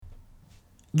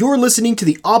You're listening to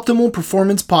the Optimal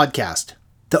Performance Podcast.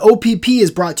 The OPP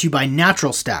is brought to you by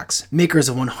Natural Stacks, makers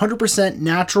of 100%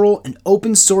 natural and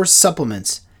open source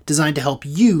supplements designed to help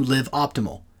you live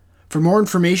optimal. For more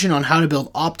information on how to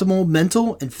build optimal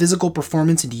mental and physical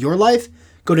performance into your life,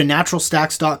 go to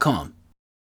naturalstacks.com.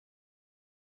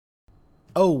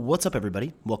 Oh, what's up,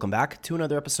 everybody? Welcome back to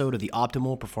another episode of the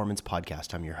Optimal Performance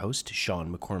Podcast. I'm your host,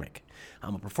 Sean McCormick.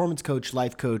 I'm a performance coach,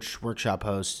 life coach, workshop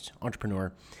host,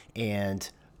 entrepreneur, and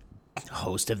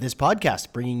host of this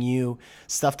podcast, bringing you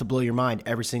stuff to blow your mind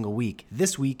every single week.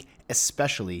 This week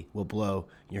especially will blow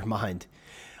your mind.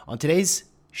 On today's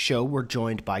show, we're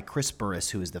joined by Chris Burrus,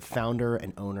 who is the founder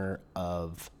and owner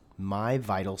of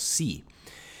MyVitalC.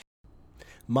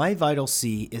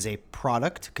 MyVitalC is a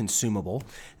product consumable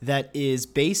that is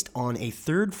based on a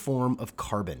third form of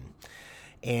carbon.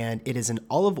 And it is an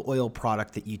olive oil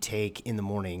product that you take in the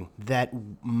morning that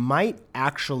might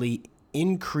actually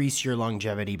increase your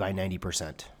longevity by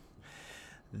 90%.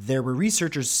 There were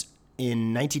researchers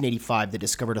in 1985 that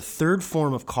discovered a third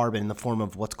form of carbon in the form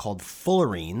of what's called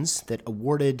fullerenes that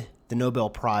awarded the Nobel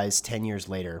Prize 10 years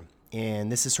later.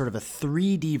 And this is sort of a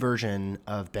 3D version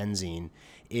of benzene.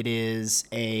 It is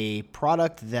a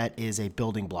product that is a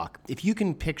building block. If you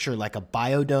can picture like a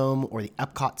biodome or the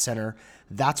Epcot Center,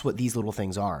 that's what these little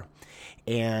things are.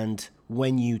 And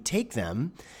when you take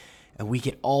them, and we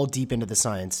get all deep into the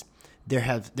science,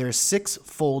 there's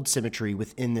six-fold symmetry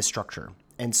within this structure.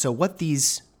 And so what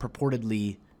these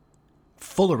purportedly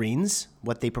fullerenes,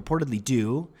 what they purportedly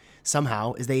do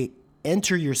somehow is they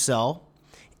enter your cell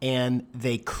and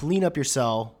they clean up your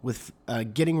cell with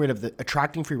getting rid of the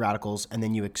attracting free radicals, and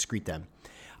then you excrete them.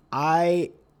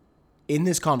 In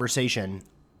this conversation,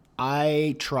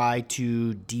 I try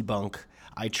to debunk,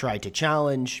 I try to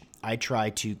challenge, I try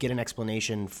to get an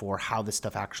explanation for how this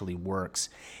stuff actually works.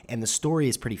 And the story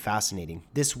is pretty fascinating.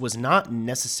 This was not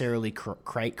necessarily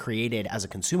created as a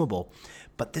consumable,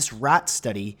 but this rat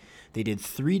study, they did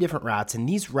 3 different rats, and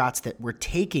these rats that were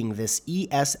taking this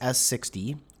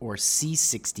ESS60 or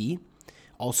C60,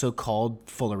 also called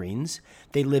fullerenes,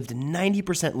 they lived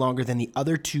 90% longer than the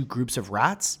other 2 groups of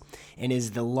rats, and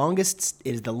is the longest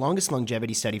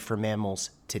longevity study for mammals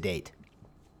to date.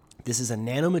 This is a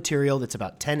nanomaterial that's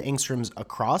about 10 angstroms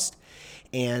across,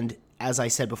 and as I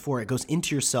said before, it goes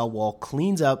into your cell wall,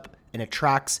 cleans up, and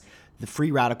attracts the free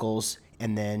radicals,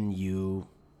 and then you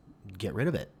get rid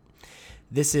of it.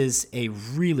 This is a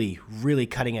really, really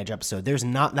cutting-edge episode. There's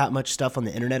not that much stuff on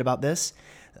the internet about this.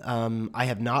 I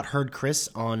have not heard Chris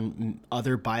on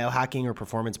other biohacking or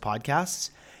performance podcasts,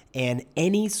 and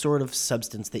any sort of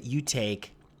substance that you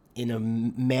take in a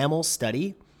mammal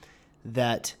study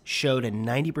that showed a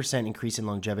 90% increase in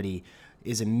longevity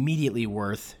is immediately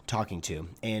worth talking to.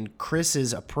 And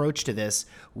Chris's approach to this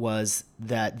was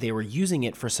that they were using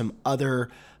it for some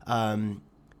other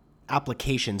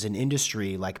applications in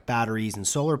industry like batteries and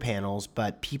solar panels,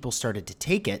 but people started to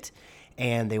take it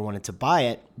and they wanted to buy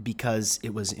it because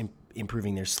it was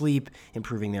improving their sleep,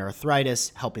 improving their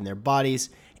arthritis, helping their bodies.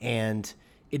 And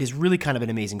it is really kind of an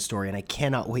amazing story, and I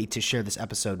cannot wait to share this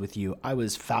episode with you. I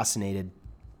was fascinated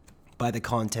by the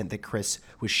content that Chris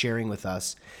was sharing with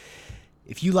us.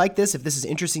 If you like this, if this is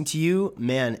interesting to you,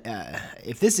 man,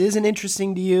 if this isn't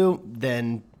interesting to you,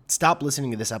 then stop listening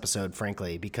to this episode,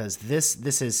 frankly, because this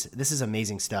is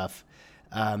amazing stuff,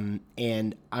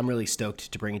 and I'm really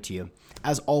stoked to bring it to you.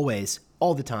 As always,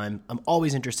 all the time, I'm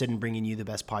always interested in bringing you the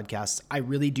best podcasts. I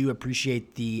really do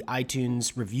appreciate the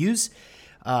iTunes reviews,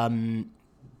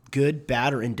 good,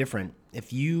 bad, or indifferent.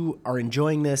 If you are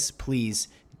enjoying this, please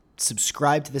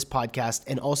subscribe to this podcast.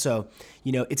 And also,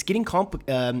 it's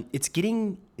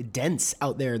getting dense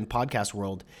out there in the podcast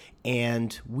world,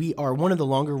 and we are one of the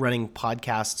longer running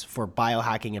podcasts for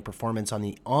biohacking and performance on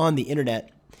the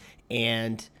internet.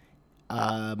 And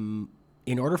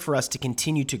in order for us to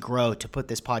continue to grow, to put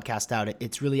this podcast out,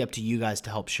 it's really up to you guys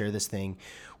to help share this thing.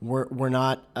 We're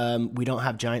not we don't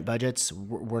have giant budgets.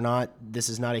 This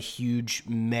is not a huge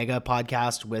mega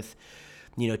podcast with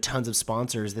tons of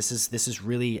sponsors. This is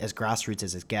really as grassroots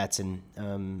as it gets, and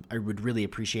I would really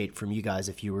appreciate from you guys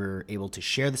if you were able to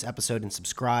share this episode and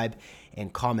subscribe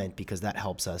and comment, because that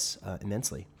helps us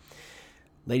immensely.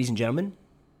 Ladies and gentlemen,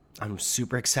 I'm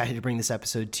super excited to bring this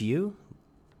episode to you.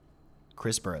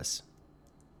 Chris Burrus.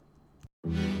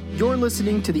 You're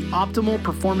listening to the Optimal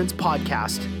Performance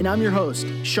Podcast, and I'm your host,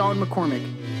 Sean McCormick.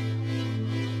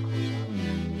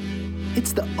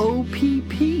 It's the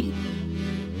OPP.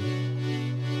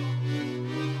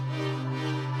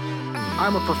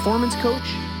 I'm a performance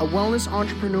coach, a wellness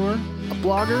entrepreneur, a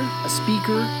blogger, a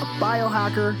speaker, a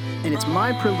biohacker, and it's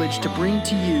my privilege to bring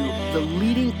to you the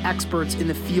leading experts in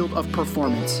the field of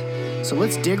performance. So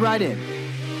let's dig right in.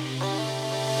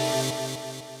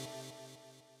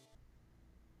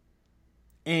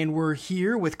 And we're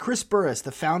here with Chris Burrus,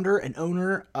 the founder and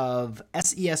owner of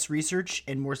SES Research,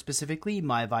 and more specifically,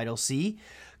 MyVitalC.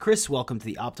 Chris, welcome to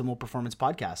the Optimal Performance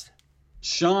Podcast.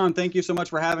 Sean, thank you so much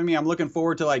for having me. I'm looking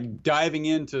forward to diving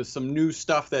into some new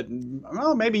stuff that,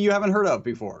 well, maybe you haven't heard of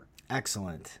before.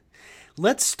 Excellent.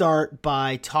 Let's start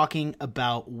by talking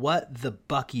about what the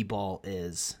buckyball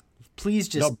is. Please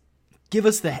just give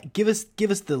us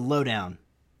the lowdown.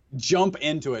 Jump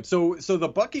into it. So the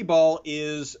buckyball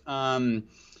is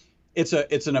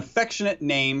it's an affectionate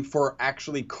name for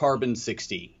actually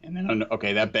carbon-60. And then,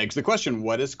 okay, that begs the question,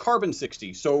 what is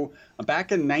carbon-60? So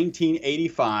back in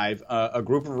 1985, a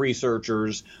group of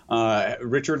researchers,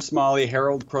 Richard Smalley,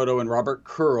 Harold Kroto, and Robert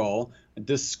Curl,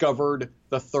 discovered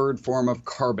the third form of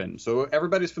carbon. So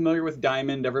everybody's familiar with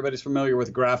diamond, everybody's familiar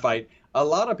with graphite. A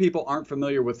lot of people aren't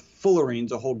familiar with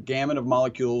fullerenes, a whole gamut of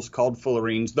molecules called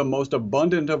fullerenes, the most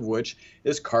abundant of which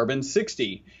is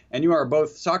carbon-60. And you are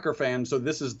both soccer fans, so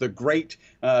this is the great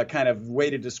kind of way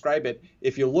to describe it.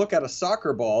 If you look at a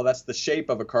soccer ball, that's the shape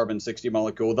of a carbon-60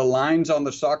 molecule. The lines on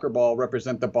the soccer ball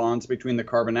represent the bonds between the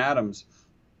carbon atoms.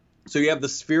 So you have the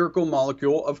spherical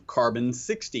molecule of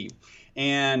carbon-60.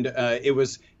 And it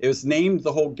was named,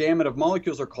 the whole gamut of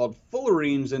molecules are called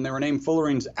fullerenes, and they were named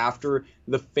fullerenes after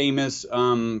the famous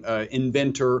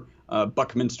inventor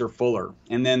Buckminster Fuller.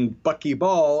 And then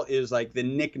buckyball is like the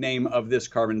nickname of this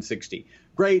carbon-60.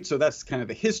 Great, so that's kind of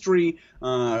the history.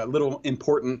 Little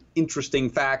important,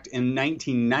 interesting fact, in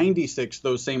 1996,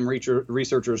 those same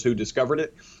researchers who discovered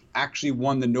it actually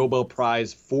won the Nobel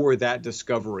Prize for that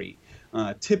discovery.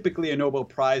 Typically, a Nobel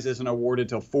Prize isn't awarded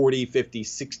till 40, 50,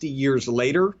 60 years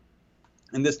later.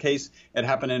 In this case, it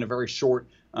happened in a very short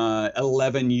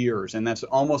 11 years, and that's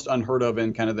almost unheard of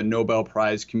in kind of the Nobel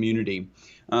Prize community.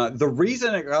 The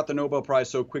reason it got the Nobel Prize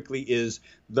so quickly is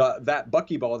that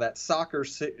buckyball, that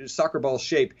soccer ball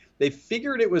shape, they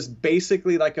figured it was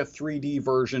basically like a 3D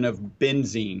version of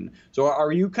benzene. So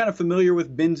are you kind of familiar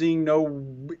with benzene, know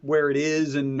where it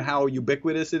is and how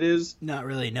ubiquitous it is? Not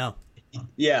really, no.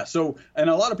 Yeah, so, and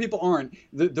a lot of people aren't.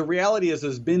 The reality is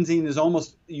benzene is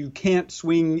almost, you can't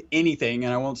swing anything,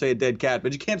 and I won't say a dead cat,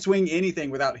 but you can't swing anything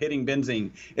without hitting benzene.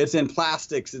 It's in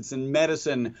plastics, it's in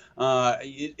medicine,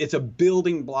 it's a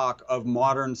building block of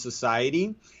modern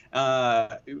society.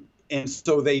 And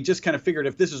so they just kind of figured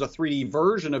if this is a 3D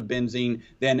version of benzene,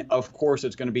 then of course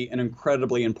it's going to be an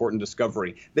incredibly important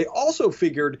discovery. They also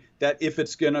figured that if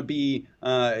it's going to be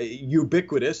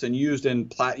ubiquitous and used in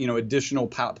additional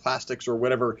plastics or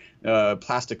whatever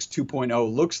plastics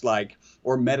 2.0 looks like,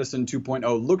 or medicine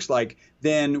 2.0 looks like,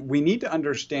 then we need to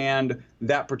understand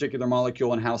that particular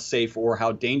molecule and how safe or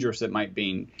how dangerous it might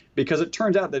be. Because it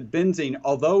turns out that benzene,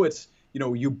 although it's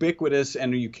ubiquitous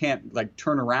and you can't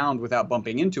turn around without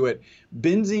bumping into it,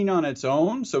 benzene on its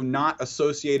own, so not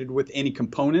associated with any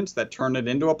components that turn it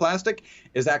into a plastic,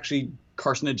 is actually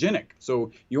carcinogenic.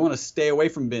 So you want to stay away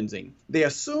from benzene. They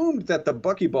assumed that the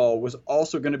buckyball was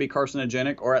also going to be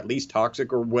carcinogenic or at least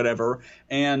toxic or whatever.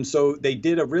 And so they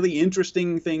did a really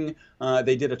interesting thing.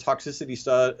 They did a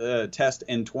toxicity test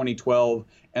in 2012,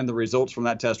 and the results from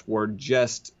that test were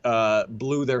just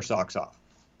blew their socks off.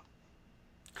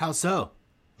 How so?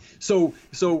 So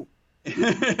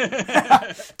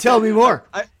Tell me more.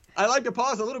 I like to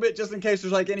pause a little bit just in case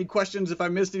there's any questions if I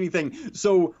missed anything.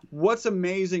 So what's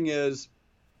amazing is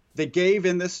they gave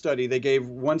in this study, they gave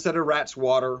one set of rats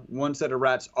water, one set of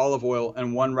rats olive oil,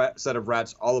 and one set of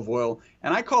rats olive oil.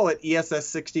 And I call it ESS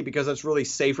 60 because it's really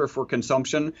safer for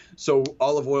consumption. So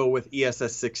olive oil with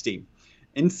ESS 60.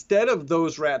 Instead of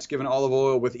those rats given olive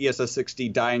oil with ESS 60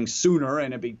 dying sooner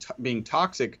and it being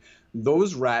toxic,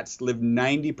 those rats live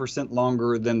 90%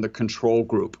 longer than the control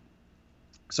group.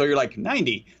 So you're like,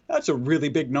 90? That's a really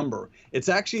big number. It's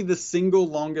actually the single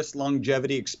longest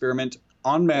longevity experiment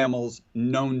on mammals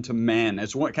known to man.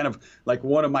 It's one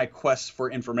of my quests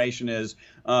for information is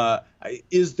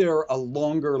there a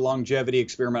longer longevity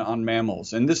experiment on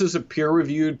mammals? And this is a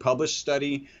peer-reviewed, published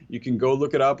study. You can go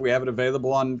look it up. We have it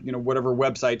available on whatever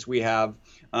websites we have.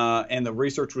 And the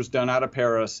research was done out of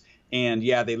Paris. And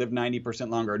yeah, they live 90%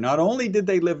 longer. Not only did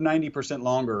they live 90%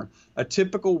 longer, a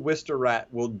typical Wistar rat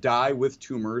will die with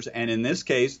tumors. And in this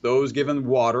case, those given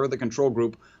water, the control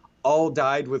group, all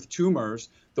died with tumors.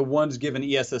 The ones given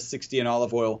ESS 60 and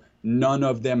olive oil, none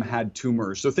of them had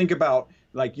tumors. So think about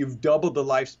you've doubled the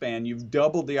lifespan, you've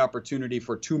doubled the opportunity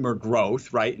for tumor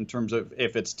growth, right, in terms of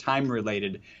if it's time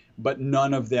related, but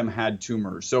none of them had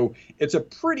tumors. So it's a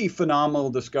pretty phenomenal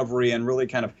discovery and really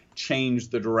kind of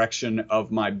changed the direction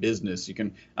of my business. You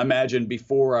can imagine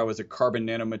before I was a carbon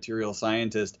nanomaterial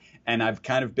scientist, and I've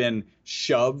kind of been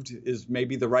shoved, is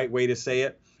maybe the right way to say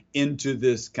it, into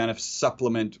this kind of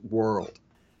supplement world.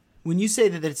 When you say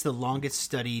that it's the longest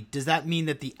study, does that mean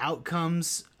that the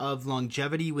outcomes of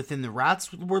longevity within the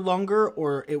rats were longer,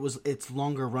 or it's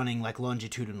longer running, like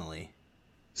longitudinally?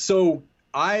 So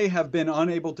I have been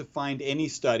unable to find any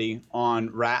study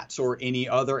on rats or any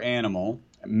other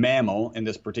mammal in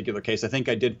this particular case. I think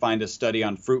I did find a study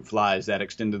on fruit flies that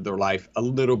extended their life a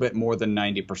little bit more than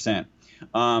 90%.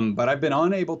 But I've been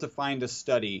unable to find a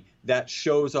study that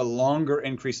shows a longer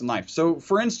increase in life. So,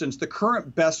 for instance, the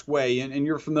current best way, and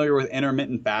you're familiar with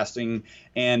intermittent fasting,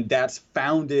 and that's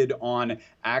founded on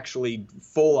actually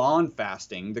full-on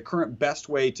fasting. The current best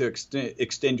way to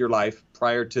extend your life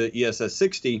prior to ESS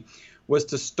 60 was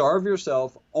to starve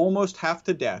yourself almost half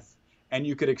to death, and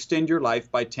you could extend your life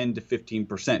by 10 to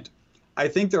 15%. I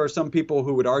think there are some people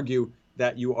who would argue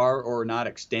that you are or not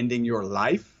extending your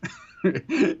life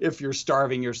if you're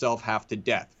starving yourself half to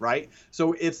death, right?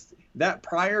 So it's that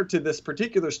prior to this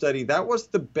particular study, that was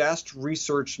the best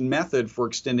research method for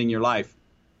extending your life.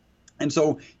 And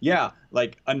so, yeah,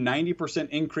 like a 90%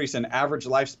 increase in average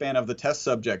lifespan of the test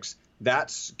subjects,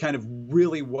 that's kind of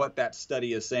really what that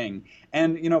study is saying.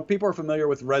 And, people are familiar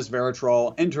with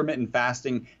resveratrol. Intermittent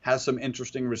fasting has some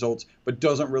interesting results, but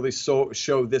doesn't really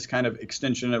show this kind of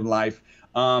extension of life.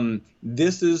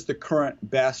 This is the current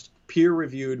best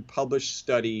peer-reviewed published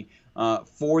study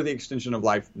for the extension of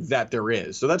life that there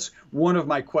is. So that's one of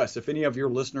my quests. If any of your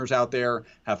listeners out there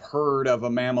have heard of a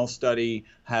mammal study,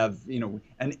 have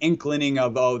an inkling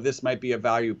of, oh, this might be of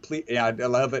value, please, I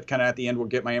love it. Kind of at the end, we'll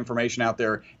get my information out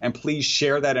there, and please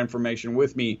share that information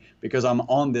with me, because I'm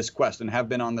on this quest and have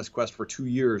been on this quest for 2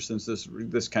 years since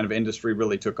this kind of industry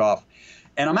really took off.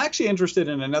 And I'm actually interested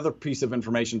in another piece of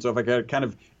information. So if I could kind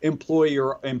of implore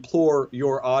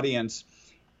your audience,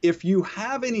 if you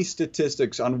have any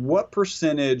statistics on what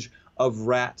percentage of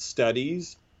rat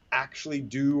studies actually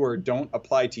do or don't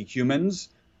apply to humans,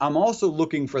 I'm also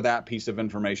looking for that piece of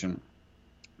information.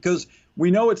 Because we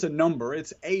know it's a number.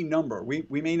 It's a number. We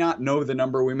may not know the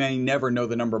number. We may never know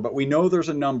the number. But we know there's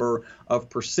a number of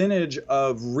percentage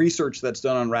of research that's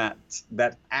done on rats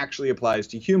that actually applies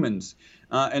to humans.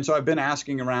 And so I've been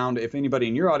asking around if anybody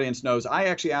in your audience knows. I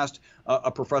actually asked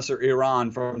a professor,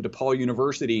 Iran, from DePaul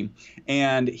University,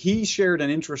 and he shared an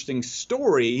interesting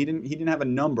story. He didn't have a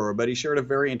number, but he shared a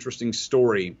very interesting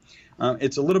story.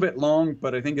 It's a little bit long,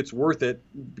 but I think it's worth it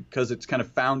because it's kind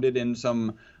of founded in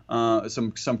some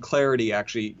clarity,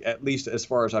 actually, at least as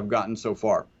far as I've gotten so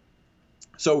far.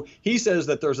 So he says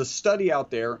that there's a study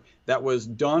out there that was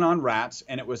done on rats,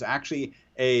 and it was actually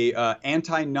a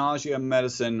anti-nausea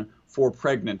medicine for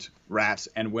pregnant rats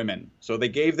and women. So they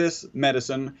gave this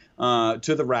medicine to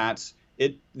the rats.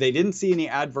 They didn't see any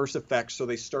adverse effects, so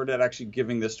they started actually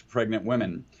giving this to pregnant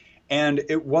women. And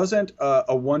it wasn't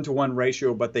a one-to-one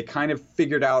ratio, but they kind of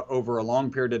figured out over a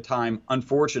long period of time,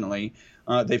 unfortunately,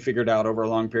 they figured out over a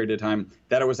long period of time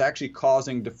that it was actually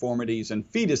causing deformities in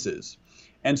fetuses.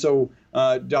 And so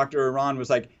Dr. Iran was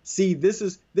like, see, this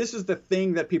is the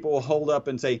thing that people will hold up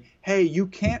and say, hey, you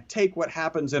can't take what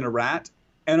happens in a rat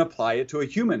and apply it to a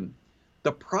human.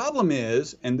 The problem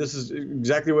is, and this is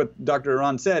exactly what Dr.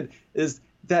 Iran said, is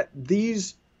that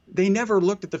they never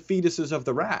looked at the fetuses of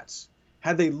the rats.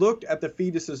 Had they looked at the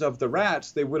fetuses of the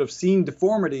rats, they would have seen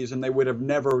deformities and they would have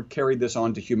never carried this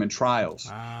on to human trials.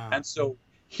 And so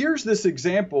here's this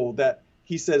example that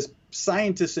he says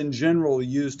scientists in general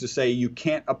use to say you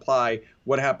can't apply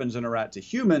what happens in a rat to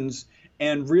humans.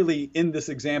 And really, in this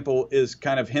example is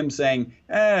kind of him saying,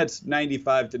 it's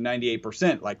 95 to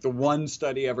 98%. Like the one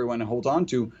study everyone holds on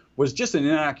to was just an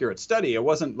inaccurate study. It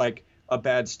wasn't like a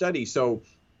bad study. So,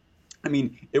 I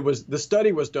mean, the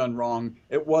study was done wrong.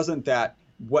 It wasn't that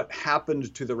what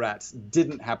happened to the rats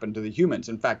didn't happen to the humans.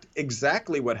 In fact,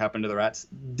 exactly what happened to the rats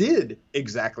did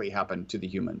exactly happen to the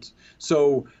humans.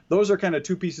 So those are kind of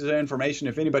two pieces of information.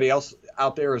 If anybody else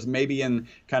out there is maybe in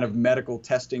kind of medical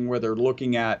testing where they're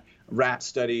looking at rat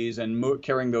studies and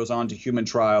carrying those on to human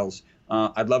trials,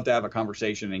 I'd love to have a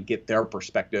conversation and get their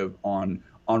perspective on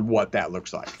what that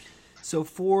looks like. So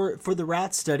for the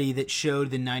rat study that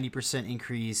showed the 90%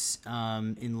 increase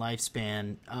in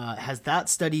lifespan, has that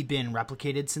study been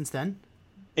replicated since then?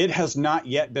 It has not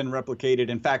yet been replicated.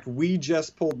 In fact, we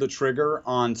just pulled the trigger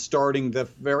on starting the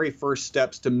very first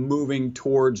steps to moving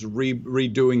towards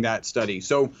redoing that study.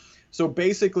 So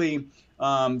basically,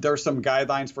 there's some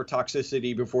guidelines for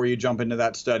toxicity before you jump into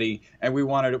that study, and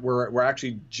we're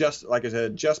actually just, like I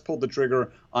said, just pulled the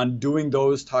trigger on doing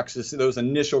those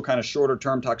initial kind of shorter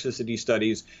term toxicity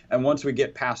studies. And once we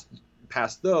get past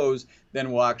past those,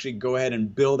 then we'll actually go ahead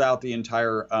and build out the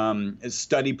entire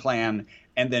study plan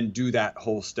and then do that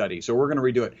whole study. So we're going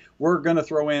to redo it. We're going to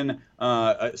throw in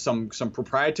some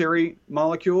proprietary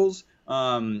molecules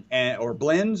or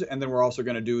blends, and then we're also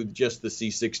going to do just the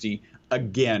C60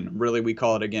 again. Really, we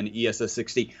call it again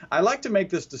ESS60. I like to make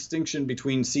this distinction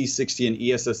between C60 and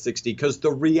ESS60 because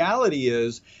the reality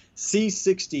is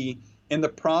C60, in the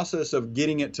process of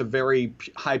getting it to very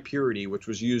high purity, which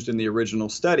was used in the original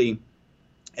study,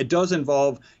 it does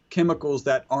involve chemicals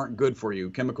that aren't good for you,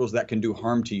 chemicals that can do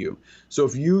harm to you. So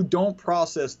if you don't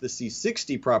process the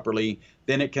C60 properly,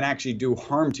 then it can actually do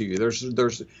harm to you.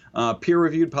 There's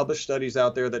peer-reviewed published studies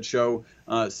out there that show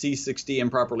C60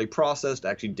 improperly processed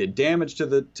actually did damage to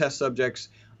the test subjects.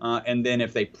 And then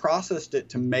if they processed it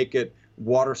to make it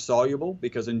water soluble,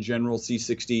 because in general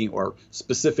C60 or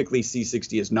specifically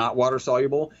C60 is not water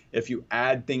soluble. If you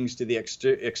add things to the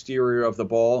exterior of the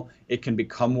ball, it can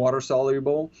become water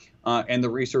soluble. And the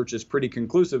research is pretty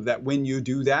conclusive that when you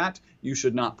do that, you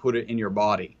should not put it in your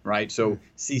body, right? So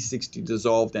C60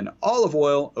 dissolved in olive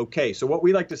oil, okay. So what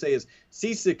we like to say is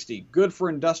C60, good for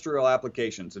industrial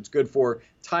applications. It's good for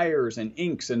tires and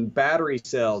inks and battery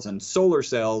cells and solar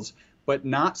cells, but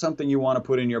not something you want to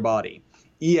put in your body.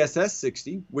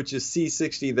 ESS60, which is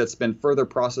C60 that's been further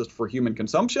processed for human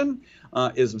consumption,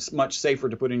 is much safer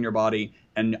to put in your body,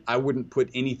 and I wouldn't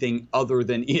put anything other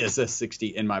than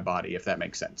ESS60 in my body, if that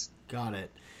makes sense. Got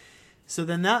it. So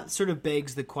then that sort of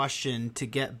begs the question to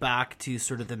get back to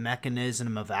sort of the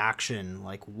mechanism of action.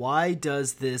 Like, why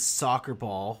does this soccer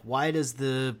ball, why does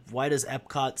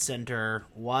Epcot Center,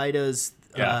 why does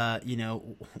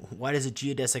why does a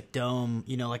geodesic dome,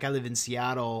 like I live in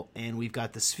Seattle and we've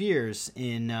got the spheres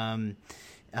in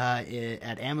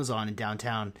at Amazon in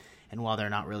downtown, and while they're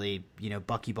not really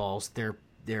buckyballs,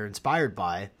 they're inspired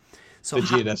by the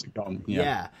geodesic dome.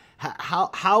 Yeah.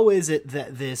 How is it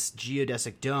that this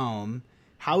geodesic dome,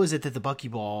 how is it that the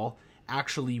buckyball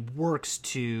actually works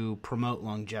to promote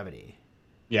longevity?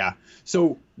 Yeah.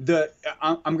 So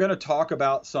I'm going to talk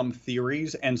about some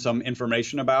theories and some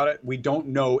information about it. We don't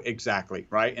know exactly,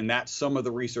 right? And that's some of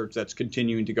the research that's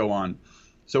continuing to go on.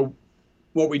 So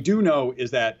what we do know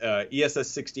is that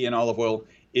ESS60 in olive oil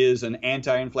is an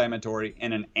anti-inflammatory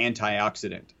and an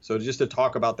antioxidant. So just to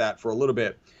talk about that for a little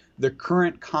bit, the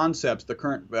current concepts, the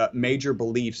current major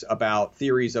beliefs about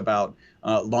theories about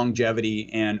longevity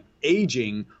and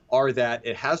aging are that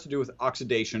it has to do with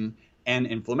oxidation and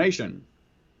inflammation.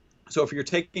 So if you're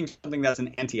taking something that's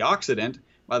an antioxidant,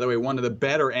 by the way, one of the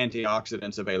better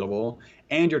antioxidants available,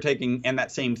 and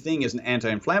that same thing is an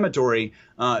anti-inflammatory,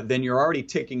 then you're already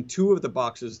ticking two of the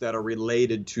boxes that are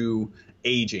related to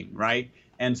aging, right?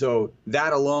 And so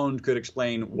that alone could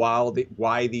explain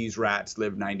why these rats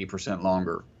live 90%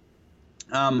 longer.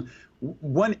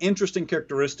 One interesting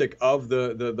characteristic of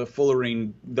the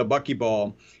fullerene, the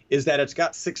buckyball, is that it's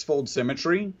got six-fold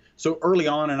symmetry. So early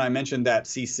on, and I mentioned that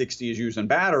C60 is used in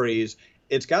batteries,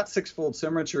 it's got six-fold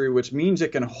symmetry, which means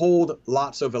it can hold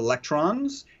lots of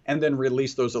electrons and then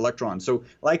release those electrons. So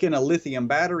like in a lithium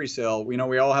battery cell, we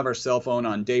all have our cell phone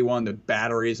on day one, the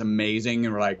battery is amazing,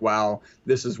 and we're like, wow,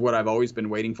 this is what I've always been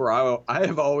waiting for. I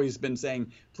have always been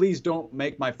saying, please don't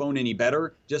make my phone any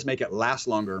better, just make it last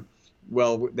longer.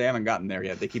 Well, they haven't gotten there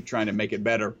yet. They keep trying to make it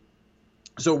better.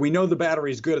 So we know the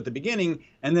battery is good at the beginning,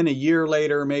 and then a year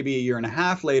later, maybe a year and a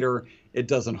half later, it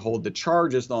doesn't hold the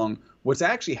charge as long. What's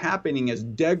actually happening is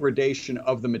degradation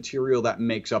of the material that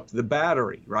makes up the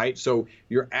battery, right? So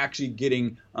you're actually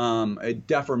getting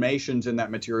deformations in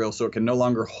that material, so it can no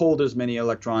longer hold as many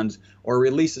electrons or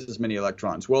release as many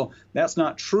electrons. Well, that's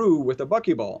not true with a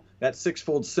buckyball. That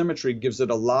six-fold symmetry gives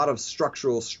it a lot of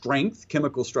structural strength,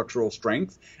 chemical structural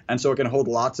strength, and so it can hold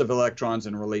lots of electrons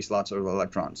and release lots of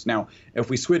electrons. Now, if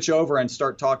we switch over and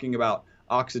start talking about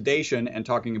oxidation and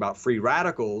talking about free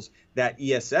radicals, that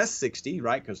ESS60,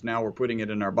 right, because now we're putting it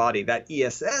in our body, that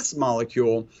ESS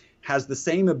molecule has the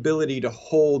same ability to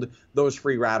hold those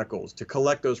free radicals, to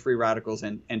collect those free radicals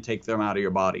and take them out of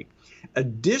your body.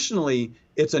 Additionally,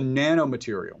 it's a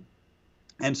nanomaterial.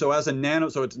 And so it's nano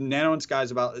in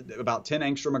size about 10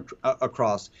 angstrom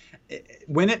across.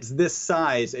 When it's this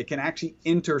size, it can actually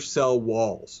enter cell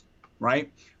walls,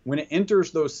 right? When it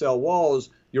enters those cell walls,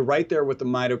 you're right there with the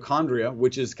mitochondria,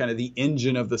 which is kind of the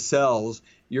engine of the cells.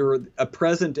 You're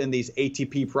present in these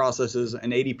ATP processes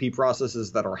and ADP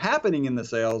processes that are happening in the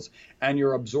cells, and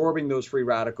you're absorbing those free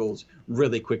radicals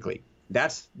really quickly.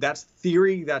 That's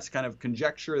theory, that's kind of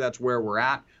conjecture, that's where we're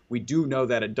at. We do know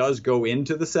that it does go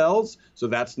into the cells, so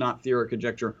that's not theory or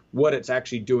conjecture. What it's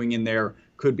actually doing in there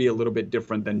could be a little bit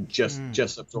different than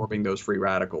just absorbing those free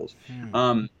radicals.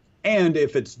 And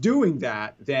if it's doing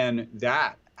that, then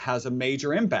that has a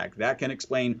major impact. That can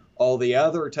explain all the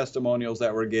other testimonials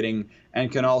that we're getting,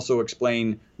 and can also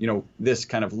explain, this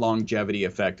kind of longevity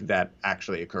effect that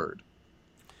actually occurred.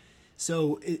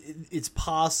 So it's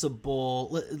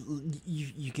possible,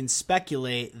 you can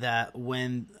speculate that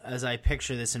when, as I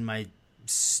picture this in my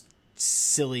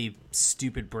silly,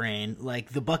 stupid brain,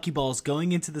 like the buckyballs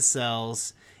going into the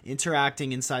cells,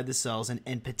 interacting inside the cells,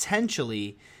 and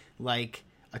potentially like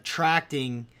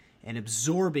attracting and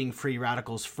absorbing free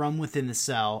radicals from within the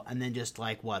cell, and then just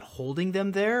like holding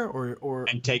them there, or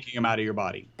and taking them out of your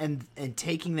body, and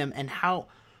taking them, and how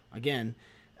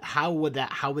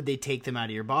would they take them out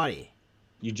of your body?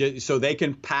 So they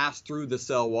can pass through the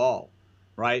cell wall,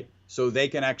 right? So they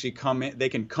can actually come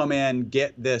in,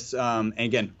 get this, and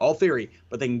again, all theory,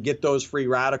 but they can get those free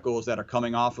radicals that are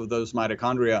coming off of those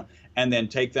mitochondria and then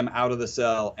take them out of the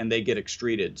cell, and they get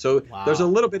excreted. So There's a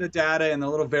little bit of data and a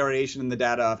little variation in the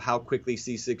data of how quickly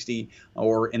C60,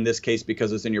 or in this case,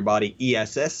 because it's in your body,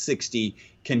 ESS60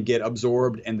 can get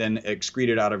absorbed and then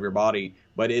excreted out of your body.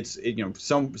 But it's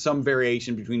some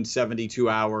variation between 72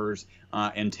 hours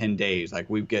and 10 days. Like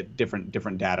we get different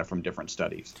data from different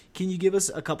studies. Can you give us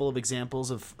a couple of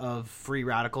examples of free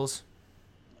radicals?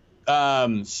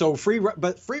 So free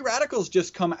radicals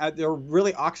just come out. They're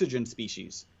really oxygen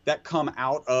species that come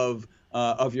out of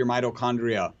your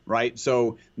mitochondria, right?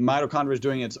 So mitochondria is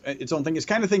doing its own thing. It's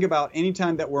kind of think about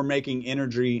anytime that we're making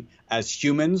energy as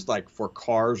humans, like for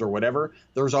cars or whatever,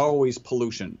 there's always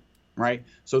pollution, right?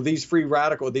 So these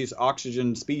these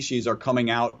oxygen species are coming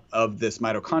out of this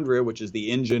mitochondria, which is the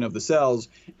engine of the cells,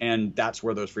 and that's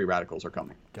where those free radicals are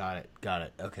coming. Got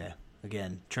it. Okay.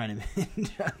 Again, trying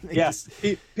to yes,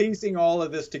 piecing all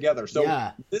of this together. So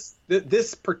yeah.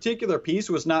 This particular piece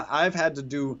was not. I've had to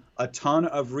do a ton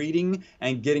of reading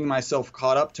and getting myself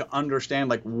caught up to understand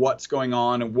like what's going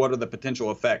on and what are the potential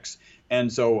effects.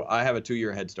 And so I have a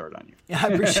 2-year head start on you. I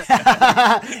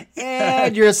appreciate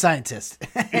and you're a scientist,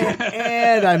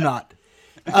 and I'm not.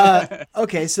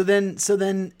 Okay, so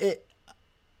then it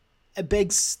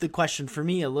begs the question for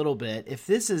me a little bit: if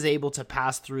this is able to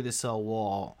pass through the cell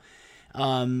wall,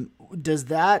 does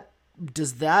that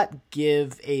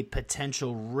give a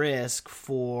potential risk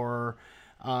for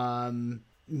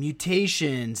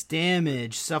mutations,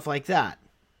 damage, stuff like that?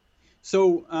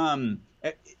 So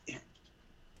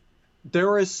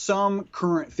there is some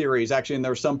current theories, actually, and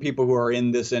there are some people who are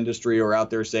in this industry or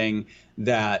out there saying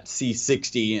that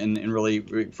C60, and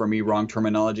really for me, wrong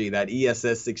terminology, that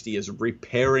ESS60 is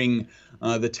repairing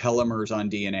the telomeres on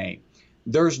DNA.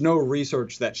 There's no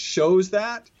research that shows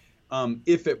that.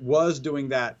 If it was doing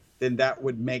that, then that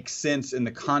would make sense in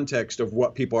the context of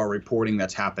what people are reporting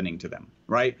that's happening to them,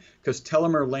 right? Because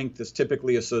telomere length is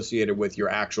typically associated with your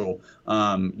actual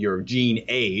your gene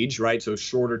age, right? So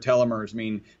shorter telomeres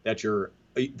mean that you're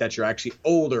actually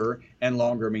older, and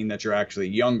longer mean that you're actually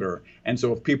younger. And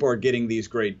so if people are getting these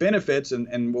great benefits,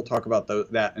 and we'll talk about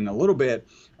that in a little bit,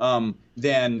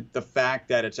 then the fact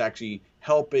that it's actually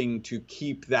helping to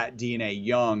keep that DNA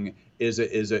young is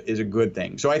a good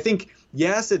thing. So I think,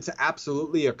 yes, it's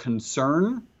absolutely a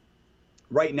concern.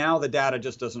 Right now, the data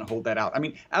just doesn't hold that out. I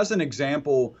mean, as an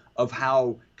example of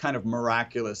how kind of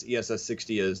miraculous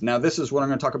ESS60 is. Now, this is what I'm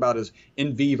going to talk about is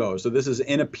in vivo. So this is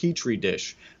in a petri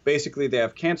dish. Basically, they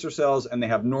have cancer cells and they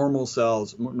have normal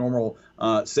cells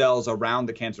around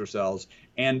the cancer cells,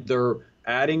 and they're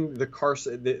adding the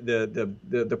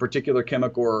particular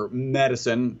chemical or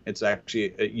medicine. It's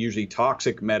actually usually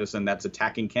toxic medicine that's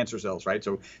attacking cancer cells, right?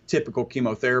 So typical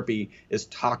chemotherapy is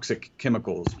toxic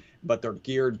chemicals, but they're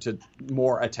geared to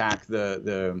more attack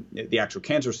the actual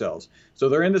cancer cells. So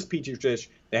they're in this petri dish.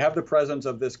 They have the presence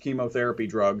of this chemotherapy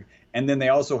drug, and then they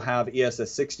also have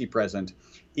ESS60 present.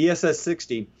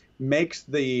 ESS60 makes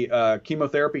the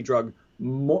chemotherapy drug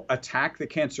attack the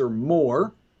cancer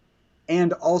more,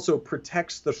 and also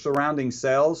protects the surrounding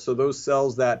cells, so those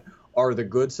cells that are the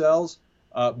good cells,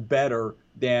 better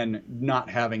than not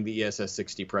having the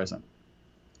ESS60 present.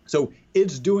 So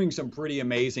it's doing some pretty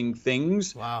amazing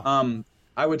things. Wow.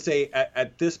 I would say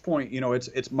at this point,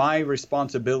 it's my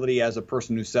responsibility as a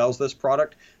person who sells this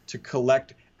product to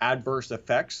collect adverse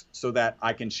effects so that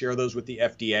I can share those with the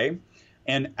FDA.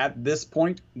 And at this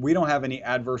point, we don't have any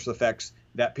adverse effects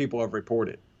that people have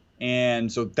reported.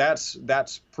 And so that's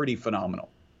pretty phenomenal.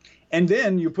 And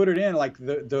then you put it in, like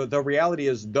the reality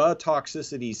is the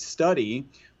toxicity study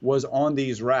was on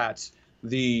these rats.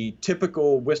 The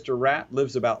typical Wistar rat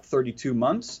lives about 32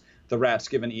 months. The rats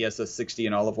given ESS60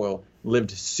 and olive oil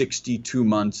lived 62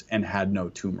 months and had no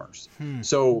tumors.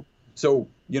 So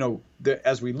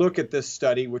as we look at this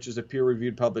study, which is a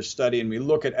peer-reviewed published study, and we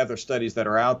look at other studies that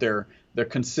are out there, the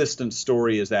consistent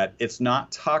story is that it's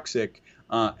not toxic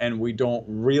and we don't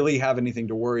really have anything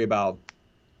to worry about.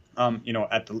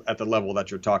 At the level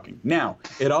that you're talking. Now,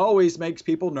 it always makes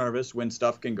people nervous when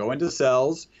stuff can go into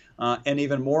cells, and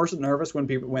even more nervous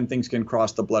when things can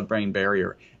cross the blood-brain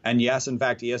barrier. And yes, in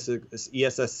fact,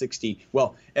 ESS60,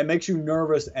 well, it makes you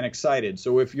nervous and excited.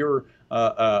 So if you're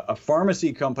a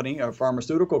pharmacy company, a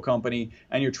pharmaceutical company,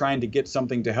 and you're trying to get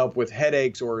something to help with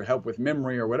headaches or help with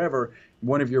memory or whatever,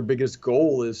 one of your biggest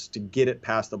goal is to get it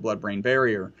past the blood-brain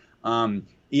barrier.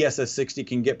 ESS60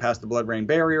 can get past the blood-brain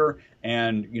barrier,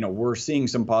 and we're seeing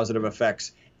some positive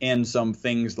effects in some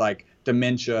things like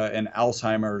dementia and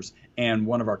Alzheimer's. And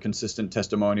one of our consistent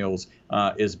testimonials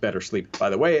is better sleep. By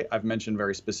the way, I've mentioned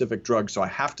very specific drugs, so I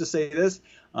have to say this.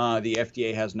 The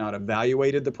FDA has not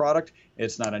evaluated the product.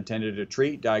 It's not intended to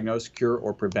treat, diagnose, cure,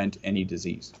 or prevent any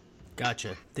disease.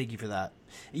 Gotcha. Thank you for that.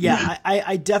 Yeah,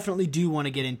 I definitely do want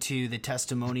to get into the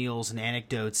testimonials and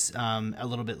anecdotes a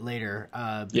little bit later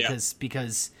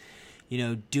because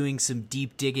doing some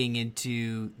deep digging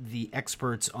into the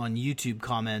experts on YouTube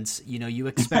comments, you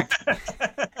expect.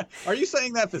 Are you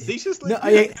saying that facetiously? No,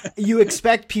 you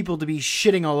expect people to be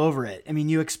shitting all over it. I mean,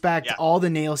 you expect all the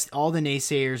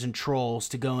naysayers and trolls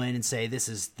to go in and say this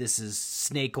is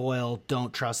snake oil.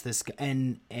 Don't trust this,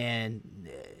 and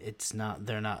it's not.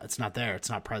 They're not. It's not there. It's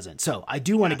not present. So I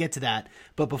do want to get to that,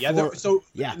 but before.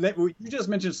 You just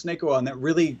mentioned snake oil, and that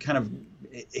really kind of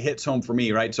hits home for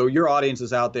me, right? So your audience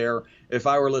is out there. If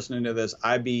I were listening to this,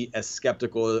 I'd be as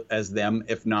skeptical as them,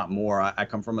 if not more. I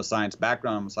come from a science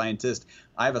background. I'm a scientist.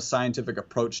 I have a scientific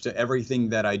approach to everything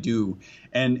that I do.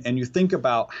 And you think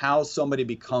about how somebody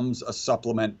becomes a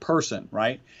supplement person,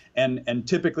 right? And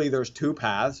typically there's two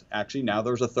paths. Actually, now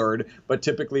there's a third, but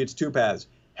typically it's two paths.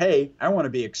 Hey, I want to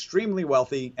be extremely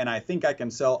wealthy, and I think I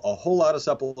can sell a whole lot of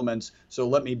supplements, so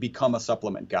let me become a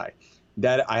supplement guy.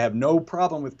 That I have no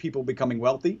problem with people becoming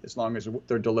wealthy as long as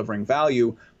they're delivering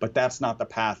value, but that's not the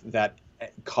path that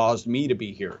caused me to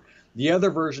be here. The other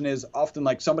version is often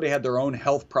like somebody had their own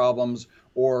health problems,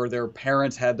 or their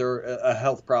parents had a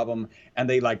health problem, and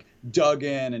they like dug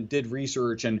in and did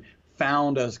research and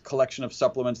found a collection of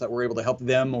supplements that were able to help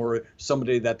them or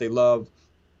somebody that they love.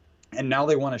 And now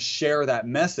they want to share that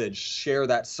message, share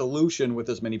that solution with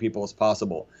as many people as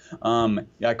possible.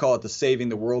 I call it the saving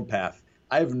the world path.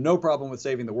 I have no problem with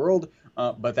saving the world,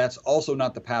 but that's also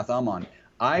not the path I'm on.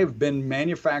 I've been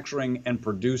manufacturing and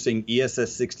producing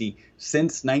ESS60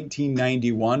 since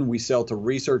 1991. We sell to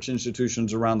research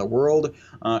institutions around the world,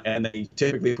 and they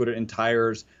typically put it in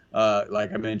tires,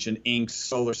 like I mentioned, inks,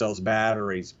 solar cells,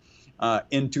 batteries.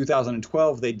 In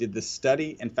 2012, they did this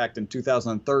study. In fact, in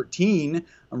 2013,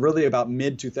 really about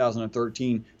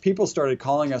mid-2013, people started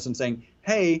calling us and saying,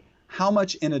 hey, how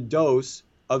much in a dose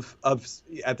of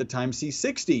at the time,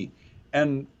 C60?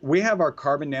 And we have our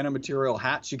carbon nanomaterial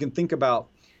hats. You can think about,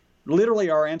 literally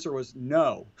our answer was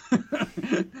no.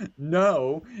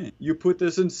 No, you put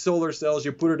this in solar cells,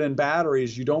 you put it in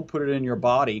batteries, you don't put it in your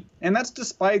body. And that's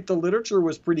despite the literature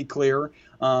was pretty clear,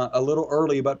 a little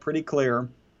early, but pretty clear.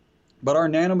 But our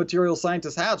nanomaterial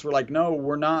scientist hats were like, no,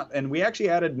 we're not. And we actually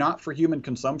added not for human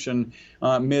consumption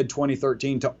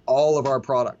mid-2013 to all of our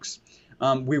products.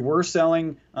 We were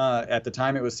selling, at the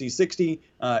time it was C60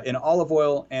 in olive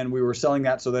oil, and we were selling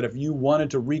that so that if you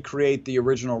wanted to recreate the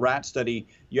original rat study,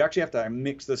 you actually have to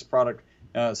mix this product.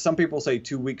 Some people say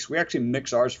 2 weeks. We actually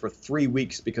mix ours for 3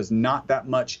 weeks because not that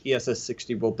much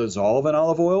ESS60 will dissolve in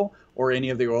olive oil or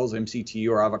any of the oils, MCT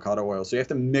or avocado oil. So you have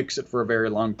to mix it for a very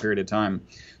long period of time.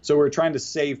 So we're trying to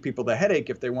save people the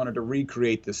headache. If they wanted to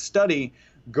recreate this study,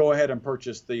 go ahead and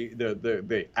purchase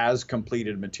the as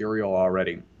completed material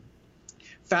already.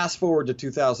 Fast forward to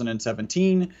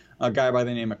 2017, a guy by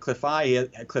the name of Cliff High,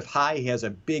 he has a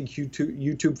big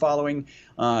YouTube following.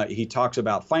 He talks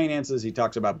about finances, he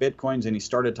talks about Bitcoins, and he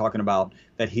started talking about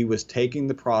that he was taking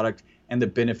the product and the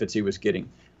benefits he was getting.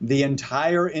 The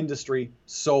entire industry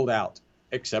sold out,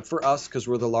 except for us, because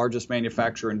we're the largest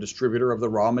manufacturer and distributor of the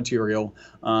raw material,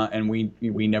 and we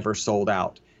never sold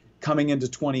out. Coming into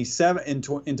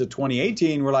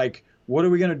 2018, we're like, what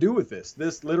are we going to do with this?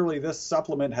 This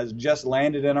supplement has just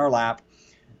landed in our lap.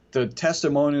 The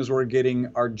testimonials we're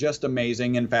getting are just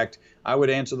amazing. In fact, I would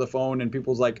answer the phone and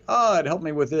people's like, oh, it helped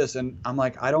me with this. And I'm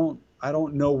like, I don't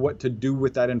know what to do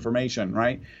with that information,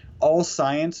 right? All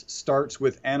science starts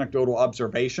with anecdotal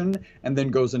observation and then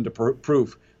goes into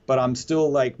proof. But I'm still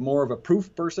like more of a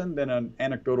proof person than an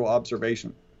anecdotal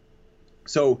observation.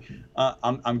 So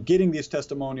I'm getting these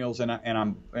testimonials and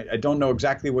I don't know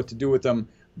exactly what to do with them.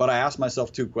 But I ask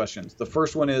myself two questions. The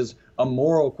first one is a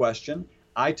moral question.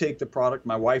 I take the product,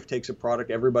 my wife takes a product,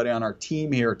 everybody on our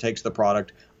team here takes the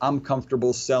product. I'm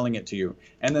comfortable selling it to you.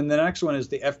 And then the next one is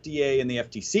the FDA and the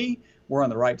FTC. we're on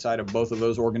the right side of both of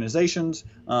those organizations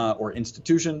or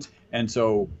institutions. And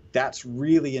so that's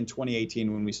really in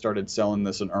 2018 when we started selling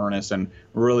this in earnest and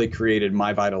really created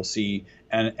My Vital C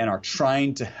and are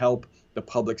trying to help the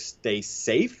public stay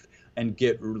safe and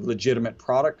get legitimate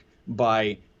product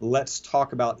by let's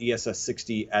talk about ESS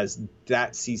 60 as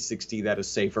that C60 that is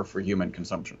safer for human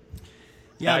consumption.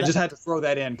 Yeah, I just had to throw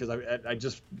that in because I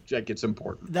just think it's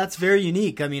important. That's very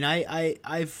unique. I mean,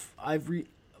 I've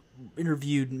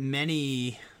interviewed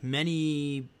many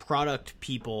product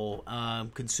people,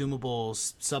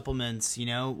 consumables, supplements. You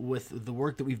know, with the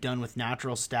work that we've done with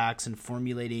Natural Stacks and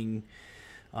formulating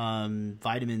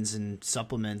vitamins and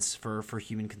supplements for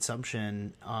human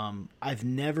consumption. I've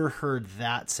never heard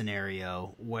that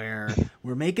scenario where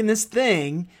we're making this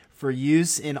thing for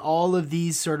use in all of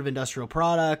these sort of industrial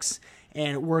products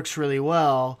and it works really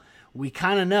well. We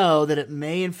kind of know that it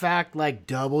may in fact like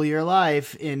double your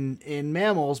life in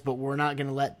mammals, but we're not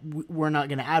going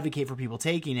to advocate for people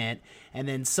taking it. And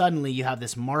then suddenly you have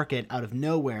this market out of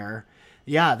nowhere.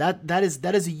 Yeah, that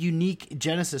is a unique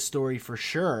Genesis story for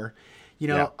sure. You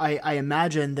know, yeah. I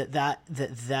imagine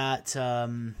that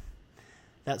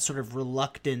sort of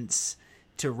reluctance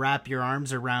to wrap your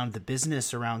arms around the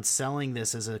business around selling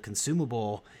this as a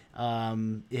consumable,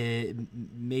 it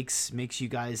makes you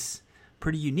guys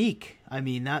pretty unique. I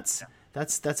mean, that's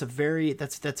very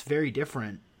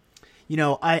different. You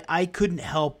know, I couldn't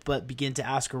help but begin to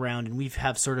ask around, and we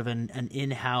have sort of an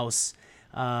in-house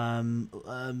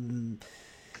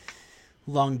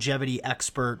longevity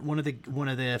expert, one of the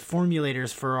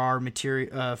formulators for our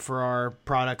material for our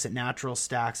products at Natural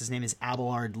Stacks. His name is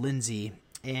Abelard Lindsay,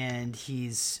 and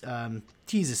he's a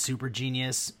super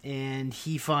genius, and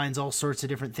he finds all sorts of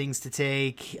different things to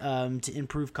take to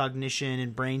improve cognition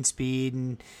and brain speed,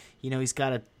 and you know, he's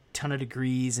got a ton of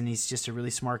degrees, and he's just a really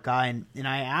smart guy. And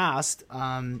I asked,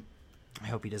 I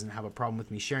hope he doesn't have a problem with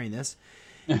me sharing this.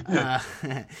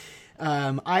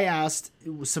 I asked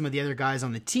some of the other guys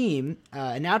on the team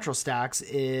at Natural Stacks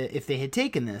if they had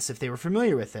taken this, if they were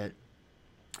familiar with it.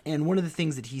 And one of the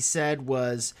things that he said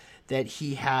was that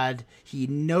he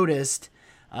noticed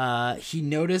a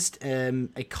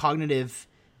cognitive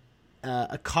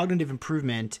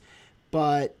improvement,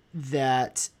 but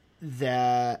that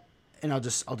and I'll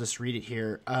just read it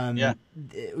here.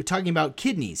 Talking about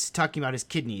his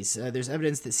kidneys. There's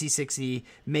evidence that C60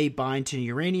 may bind to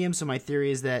uranium. So my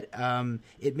theory is that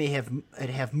it may have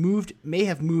moved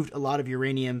a lot of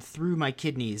uranium through my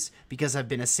kidneys because I've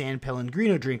been a San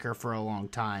Pellegrino drinker for a long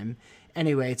time.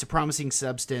 Anyway, it's a promising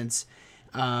substance.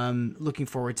 Looking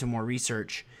forward to more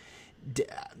research.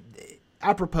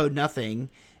 Apropos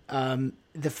nothing.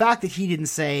 The fact that he didn't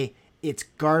say it's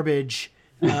garbage.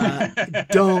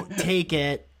 Don't take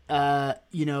it.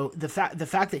 You know, the fact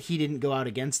that he didn't go out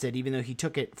against it, even though he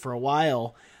took it for a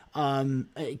while. Can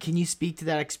you speak to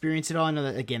that experience at all? I know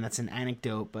that again, that's an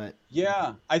anecdote, but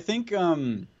yeah, I think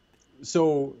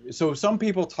so some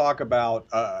people talk about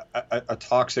a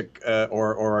toxic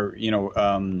or you know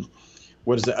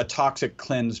what is it? A toxic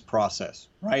cleanse process,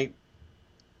 right?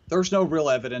 There's no real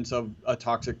evidence of a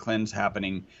toxic cleanse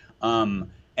happening.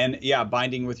 And yeah,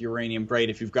 binding with uranium, great.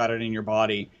 If you've got it in your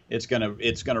body, it's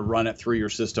gonna run it through your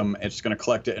system. It's gonna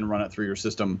collect it and run it through your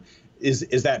system.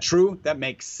 Is that true? That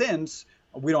makes sense.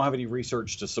 We don't have any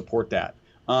research to support that.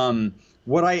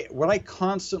 What I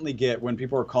constantly get when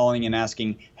people are calling and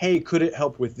asking, hey, could it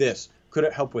help with this? Could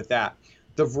it help with that?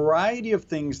 The variety of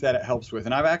things that it helps with,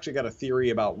 and I've actually got a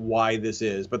theory about why this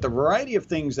is, but the variety of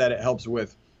things that it helps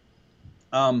with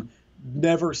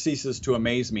never ceases to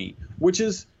amaze me, which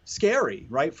is scary,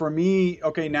 right? For me,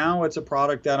 okay, now it's a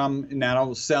product that I'm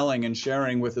now selling and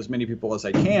sharing with as many people as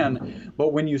I can.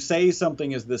 But when you say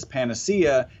something is this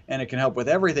panacea and it can help with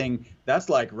everything, that's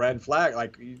like red flag.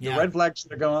 Like the red flag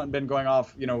should have been going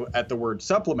off, you know, at the word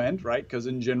supplement, right? Because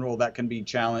in general, that can be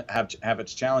have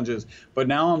its challenges. But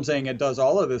now I'm saying it does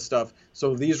all of this stuff.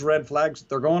 So these red flags,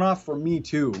 they're going off for me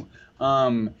too.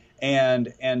 And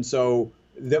so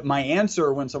my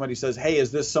answer when somebody says, hey,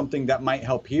 is this something that might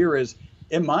help here is,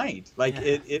 it might,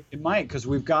 it might, because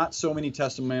we've got so many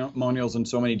testimonials in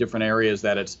so many different areas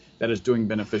that it's doing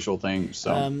beneficial things.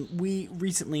 So we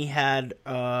recently had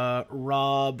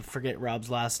Rob, forget Rob's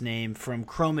last name, from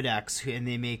Chromadex, and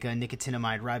they make a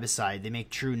nicotinamide riboside. They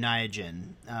make True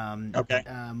Niagen,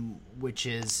 which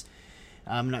is,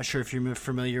 I'm not sure if you're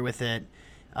familiar with it,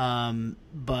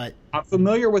 but I'm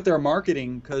familiar with their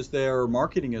marketing because their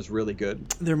marketing is really good.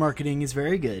 Their marketing is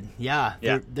very good. Yeah.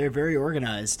 They're very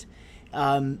organized.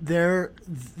 To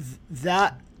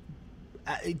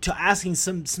asking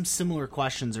some similar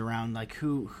questions around like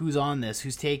who's on this,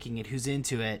 who's taking it, who's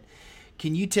into it.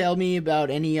 Can you tell me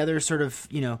about any other sort of,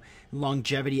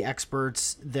 longevity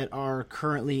experts that are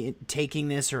currently taking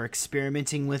this or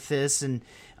experimenting with this, and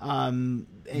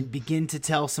begin to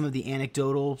tell some of the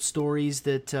anecdotal stories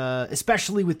that,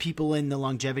 especially with people in the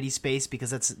longevity space,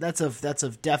 because that's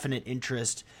of definite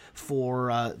interest for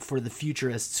the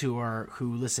futurists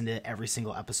who listen to every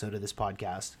single episode of this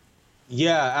podcast.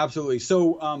 Yeah, absolutely.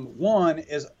 So one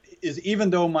is even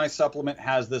though my supplement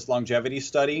has this longevity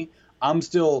study, I'm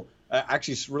still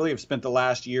actually really have spent the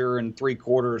last year and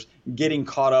 3/4 getting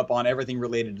caught up on everything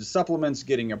related to supplements,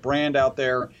 getting a brand out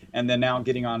there, and then now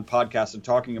getting on podcasts and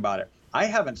talking about it. I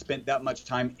haven't spent that much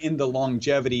time in the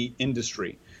longevity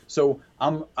industry. So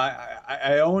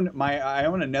I own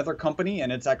another company,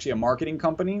 and it's actually a marketing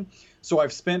company. So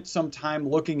I've spent some time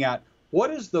looking at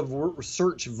what is the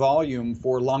research volume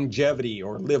for longevity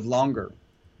or live longer.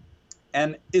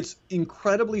 And it's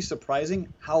incredibly surprising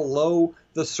how low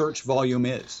the search volume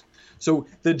is. So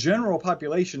the general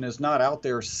population is not out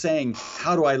there saying,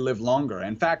 how do I live longer?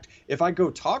 In fact, if I go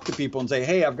talk to people and say,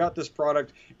 hey, I've got this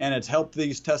product and it's helped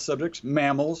these test subjects,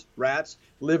 mammals, rats,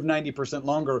 live 90%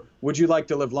 longer. Would you like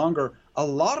to live longer? A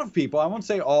lot of people, I won't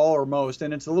say all or most,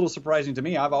 and it's a little surprising to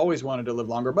me. I've always wanted to live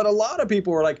longer, but a lot of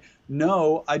people are like,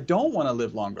 no, I don't want to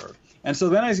live longer. And so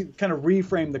then I kind of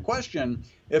reframe the question.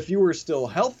 If you were still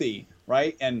healthy,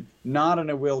 right, and not in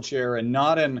a wheelchair and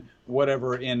not in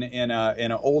whatever in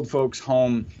an old folks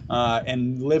home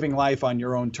and living life on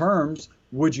your own terms,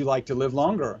 would you like to live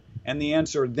longer? And the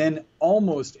answer then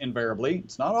almost invariably,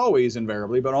 it's not always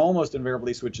invariably, but almost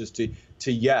invariably switches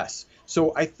to yes.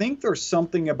 So I think there's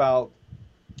something about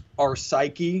our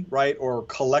psyche, right, or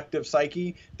collective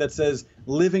psyche that says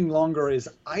living longer is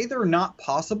either not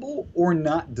possible or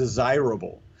not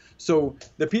desirable. So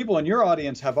the people in your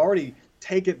audience have already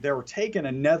taken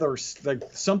another, like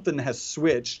something has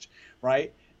switched,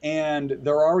 right? And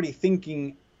they're already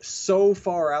thinking so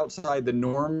far outside the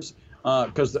norms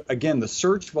because, again, the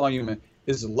search volume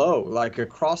is low. Like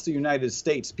across the United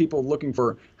States, people looking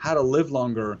for how to live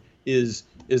longer is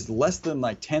less than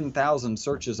like 10,000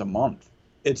 searches a month.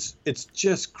 It's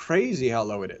just crazy how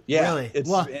low it is. Yeah,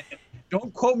 really?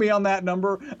 Don't quote me on that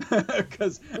number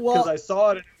because I saw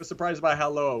it and I was surprised by how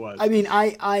low it was. I mean,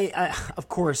 I of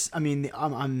course, I mean,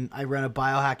 I run a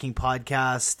biohacking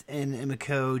podcast and am a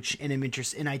coach and I'm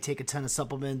interested, and I take a ton of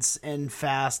supplements and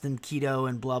fast and keto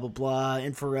and blah blah blah,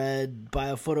 infrared,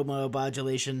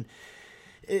 biophotomodulation.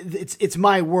 It's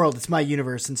my world, it's my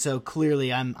universe, and so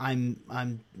clearly I'm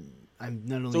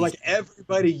not only so like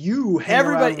everybody you hang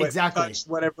around with, exactly, touch,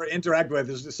 whatever, interact with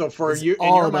is so for it's you in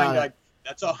all your about mind it. like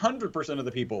that's 100% of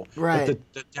the people, right?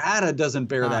 But the data doesn't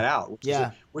bear that out,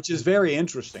 which is very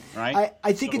interesting, right?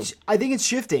 I think it's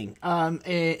shifting, and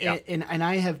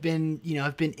I have been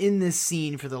I've been in this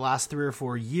scene for the last 3 or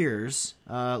 4 years,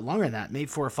 longer than that, maybe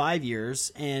 4 or 5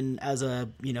 years, and as a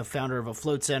founder of a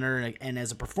float center and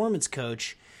as a performance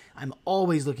coach, I'm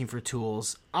always looking for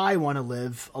tools. I want to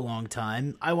live a long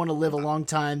time. I want to live a long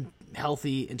time,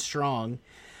 healthy and strong.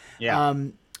 Yeah.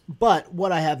 But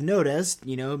what I have noticed,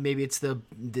 maybe it's the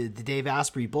Dave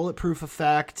Asprey bulletproof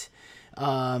effect.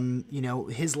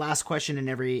 His last question in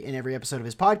every episode of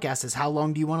his podcast is, how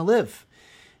long do you want to live?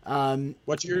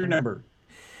 What's your number?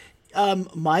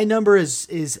 My number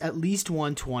is at least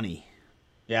 120.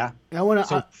 Yeah. I want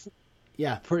to.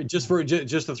 Yeah. Just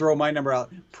to throw my number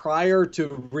out, prior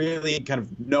to really kind of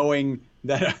knowing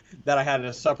that I had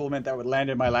a supplement that would land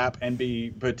in my lap and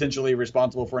be potentially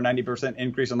responsible for a 90%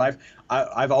 increase in life,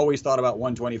 I've always thought about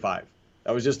 125.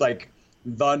 That was just like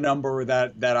the number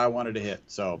that I wanted to hit.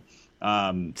 So, is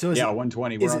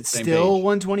 120. We're on the same page. Is it still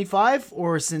 125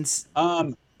 or since?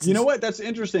 You know what? That's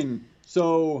interesting.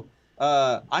 So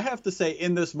I have to say,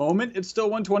 in this moment, it's still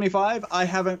 125. I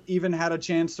haven't even had a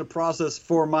chance to process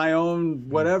for my own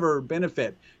whatever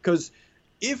benefit. Because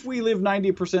if we live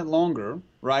 90% longer,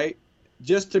 right?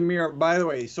 Just to mirror, by the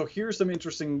way, so here's some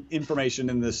interesting information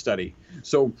in this study.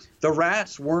 So the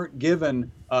rats weren't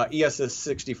given ESS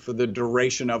 60 for the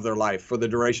duration of their life, for the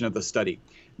duration of the study.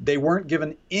 They weren't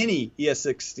given any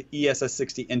ESS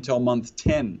 60 until month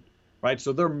 10. Right,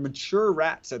 so they're mature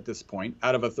rats at this point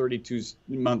out of a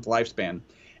 32-month lifespan.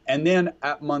 And then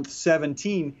at month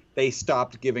 17, they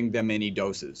stopped giving them any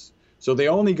doses. So they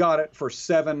only got it for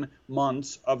 7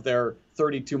 months of their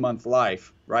 32-month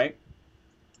life, right?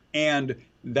 And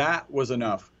that was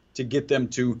enough to get them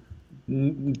to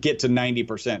get to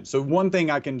 90%. So one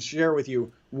thing I can share with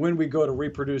you, when we go to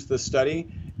reproduce this study,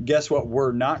 guess what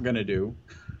we're not going to do?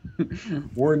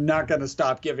 we're not going to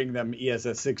stop giving them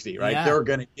ESS 60, right? Yeah. They're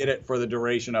going to get it for the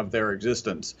duration of their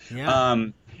existence. Yeah.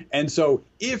 And so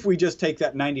if we just take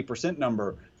that 90%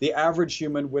 number, the average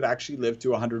human would actually live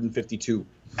to 152.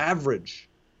 Average,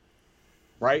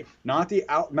 right? Not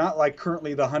like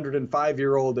currently the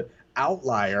 105-year-old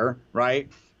outlier,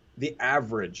 right? The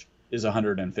average is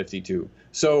 152.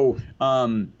 So,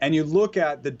 and you look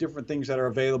at the different things that are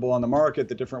available on the market,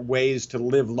 the different ways to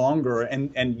live longer,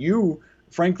 and you,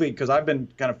 frankly, because I've been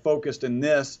kind of focused in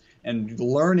this and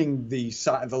learning the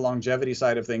longevity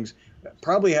side of things,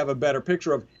 probably have a better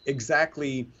picture of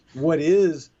exactly what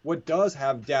does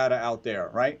have data out there,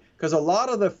 right? Because a lot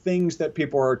of the things that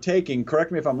people are taking,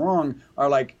 correct me if I'm wrong, are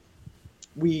like,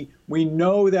 we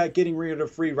know that getting rid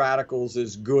of free radicals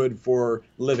is good for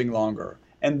living longer.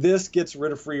 And this gets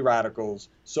rid of free radicals.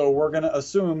 So we're going to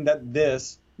assume that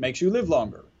this makes you live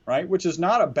longer, right? Which is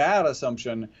not a bad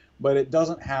assumption, but it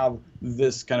doesn't have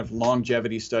this kind of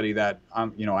longevity study that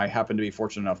I happen to be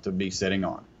fortunate enough to be sitting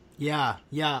on. Yeah.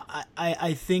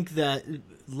 I think that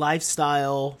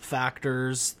lifestyle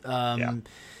factors, breath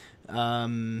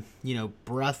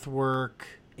work,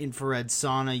 infrared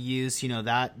sauna use,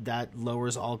 that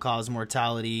lowers all-cause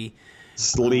mortality.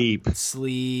 Sleep.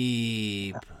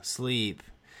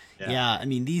 Yeah. I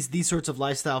mean, these sorts of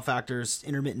lifestyle factors,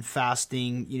 intermittent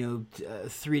fasting,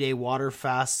 3-day water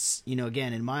fasts,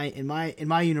 again, in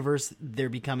my universe, they're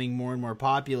becoming more and more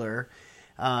popular,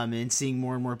 and seeing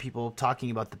more and more people talking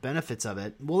about the benefits of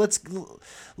it. Well,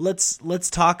 let's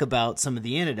talk about some of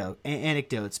the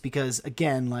anecdotes, because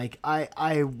again, like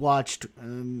I watched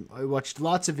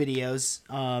lots of videos,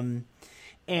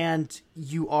 and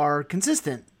you are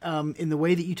consistent in the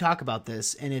way that you talk about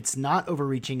this, and it's not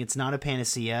overreaching. It's not a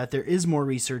panacea. There is more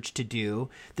research to do.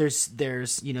 There's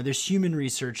human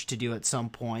research to do at some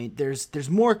point. There's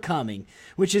more coming,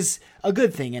 which is a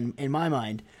good thing in my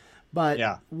mind. But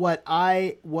yeah.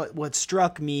 what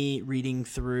struck me reading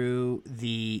through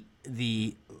the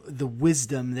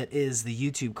wisdom that is the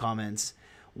YouTube comments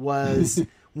was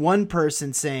one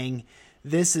person saying,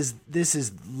 "This is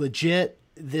legit.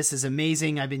 This is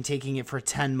amazing. I've been taking it for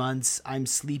 10 months. I'm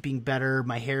sleeping better.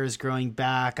 My hair is growing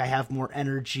back. I have more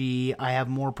energy. I have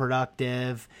more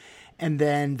productive." And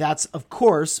then that's, of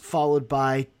course, followed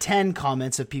by 10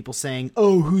 comments of people saying,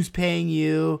 "Oh, who's paying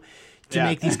you to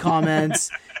make these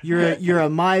comments? You're a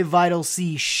My Vital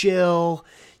C shill.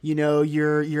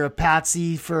 You're a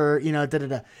patsy for, da da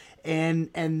da."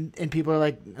 And people are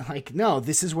like, "No,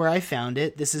 this is where I found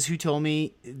it. This is who told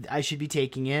me I should be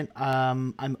taking it.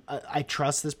 I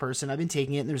trust this person. I've been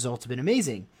taking it, and the results have been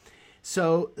amazing."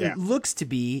 So It looks to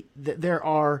be that there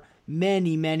are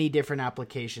many, many different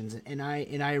applications, and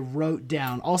I wrote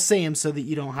down. I'll say them so that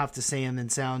you don't have to say them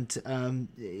and sound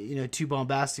too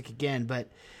bombastic again. But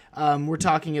we're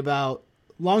talking about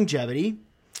longevity,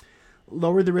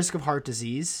 lower the risk of heart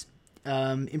disease,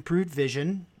 improved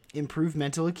vision, improved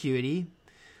mental acuity,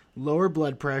 lower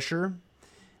blood pressure,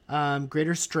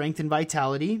 greater strength and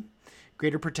vitality,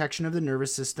 greater protection of the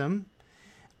nervous system,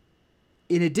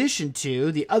 in addition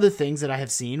to the other things that I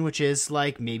have seen, which is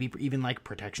like maybe even like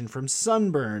protection from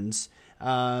sunburns,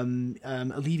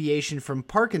 alleviation from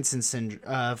Parkinson's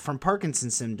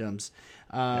symptoms.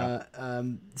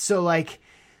 So like,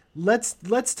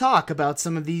 let's talk about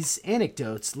some of these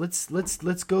anecdotes.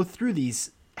 Let's go through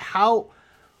these. How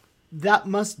that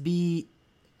must be,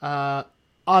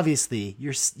 obviously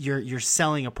you're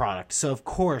selling a product, so of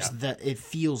course that it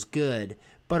feels good.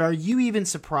 But are you even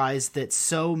surprised that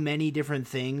so many different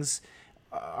things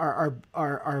have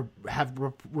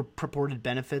purported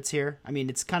benefits here? I mean,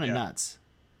 it's kind of nuts.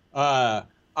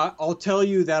 I'll tell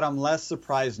you that I'm less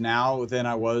surprised now than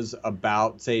I was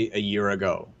about, say, a year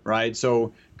ago, right?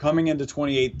 So coming into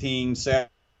 2018,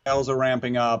 sales are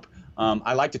ramping up.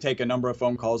 I like to take a number of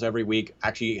phone calls every week,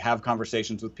 actually have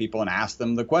conversations with people and ask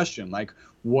them the question, like,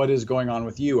 what is going on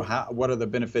with you? What are the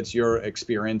benefits you're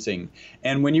experiencing?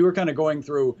 And when you were kind of going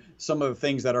through some of the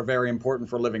things that are very important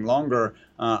for living longer,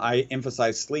 I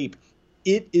emphasize sleep.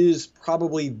 It is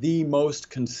probably the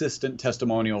most consistent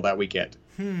testimonial that we get.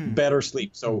 Better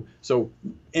sleep. So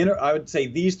I would say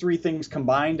these three things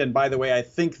combined, and by the way, I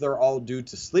think they're all due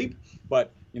to sleep,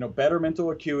 but better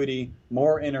mental acuity,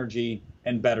 more energy,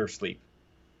 and better sleep.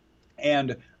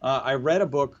 And I read a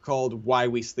book called Why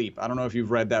We Sleep. I don't know if you've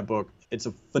read that book. It's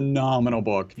a phenomenal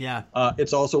book. Yeah.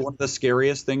 It's also one of the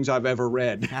scariest things I've ever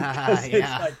read. It's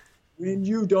like, when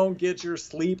you don't get your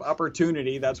sleep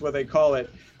opportunity, that's what they call it.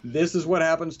 This is what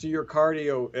happens to your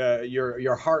cardio,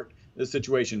 your heart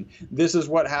situation. This is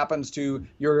what happens to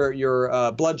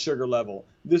your blood sugar level.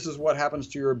 This is what happens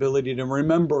to your ability to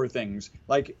remember things.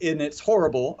 Like, and it's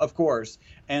horrible, of course.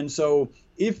 And so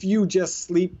if you just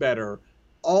sleep better,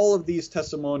 all of these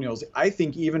testimonials, I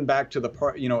think, even back to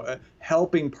the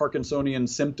helping Parkinsonian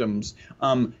symptoms,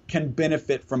 can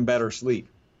benefit from better sleep.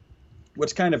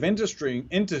 What's kind of interesting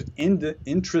is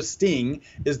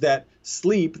that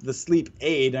the sleep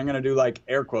aid, I'm going to do like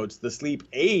air quotes, the sleep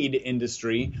aid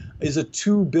industry is a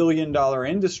 $2 billion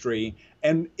industry,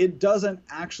 and it doesn't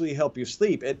actually help you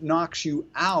sleep. It knocks you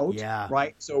out,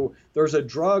 right? So there's a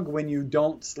drug when you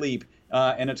don't sleep,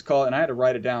 and it's called, and I had to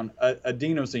write it down,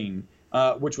 adenosine.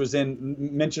 Which was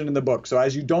mentioned in the book. So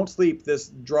as you don't sleep, this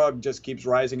drug just keeps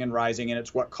rising and rising, and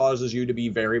it's what causes you to be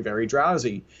very, very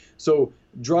drowsy. So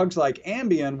drugs like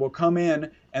Ambien will come in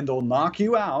and they'll knock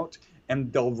you out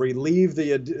and they'll relieve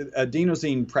the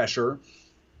adenosine pressure,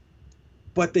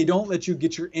 but they don't let you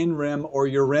get your NREM or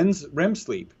your REM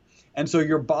sleep. And so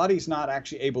your body's not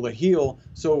actually able to heal.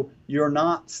 So you're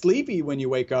not sleepy when you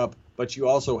wake up, but you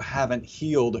also haven't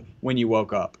healed when you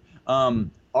woke up.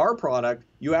 Our product,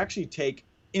 you actually take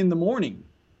in the morning,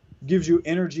 gives you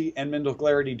energy and mental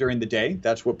clarity during the day.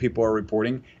 That's what people are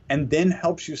reporting, and then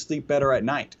helps you sleep better at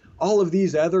night. All of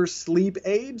these other sleep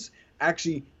aids,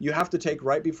 actually, you have to take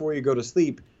right before you go to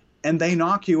sleep, and they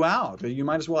knock you out. You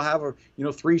might as well have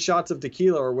 3 shots of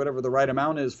tequila or whatever the right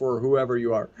amount is for whoever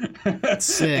you are.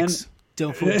 6.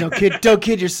 Don't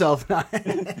kid yourself.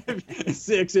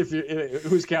 6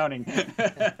 who's counting.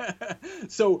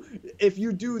 So if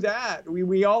you do that,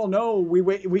 we all know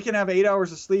we can have 8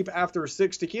 hours of sleep after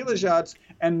 6 tequila shots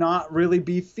and not really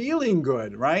be feeling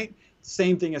good, right?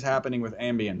 Same thing is happening with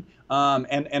Ambien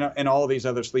and all of these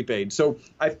other sleep aids. So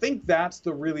I think that's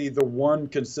really the one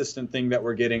consistent thing that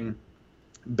we're getting: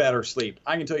 better sleep.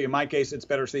 I can tell you in my case, it's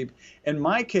better sleep. In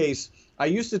my case, I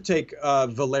used to take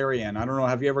valerian. I don't know.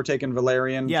 Have you ever taken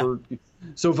valerian? Yeah.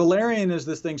 So valerian is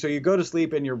this thing. So you go to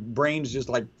sleep and your brain's just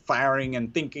like firing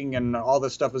and thinking and all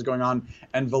this stuff is going on.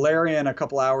 And valerian, a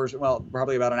couple hours, well,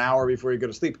 probably about an hour before you go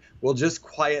to sleep, will just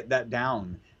quiet that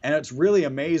down. And it's really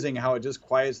amazing how it just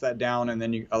quiets that down and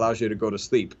then allows you to go to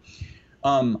sleep.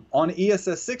 On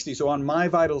ESS 60, so on My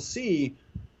Vital C,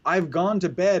 I've gone to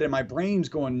bed and my brain's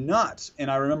going nuts. And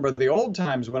I remember the old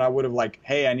times when I would have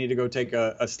hey, I need to go take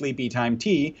a sleepy time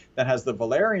tea that has the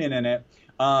valerian in it.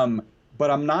 But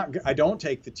I don't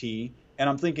take the tea, and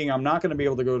I'm thinking I'm not going to be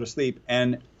able to go to sleep.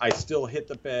 And I still hit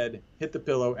the bed, hit the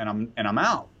pillow, and I'm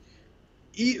out.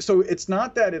 So it's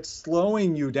not that it's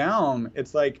slowing you down.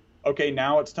 It's like, okay,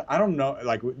 now it's I don't know.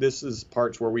 Like, this is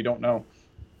parts where we don't know.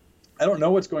 I don't know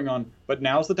what's going on, but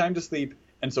now's the time to sleep.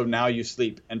 And so now you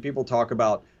sleep. And people talk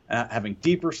about having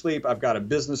deeper sleep. I've got a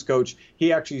business coach.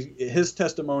 His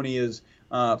testimony is,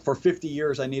 for 50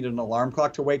 years, I needed an alarm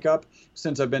clock to wake up.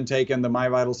 Since I've been taking the My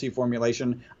Vital C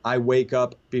formulation, I wake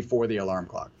up before the alarm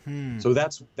clock. So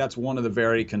that's one of the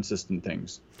very consistent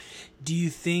things. Do you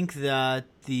think that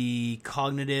the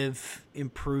cognitive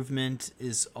improvement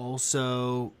is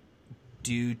also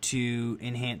due to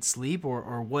enhanced sleep,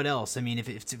 or what else? I mean, if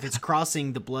it's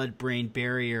crossing the blood-brain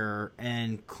barrier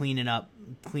and cleaning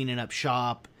up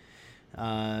shop,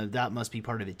 that must be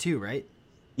part of it too, right?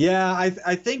 Yeah,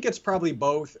 I think it's probably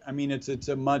both. I mean, it's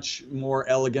a much more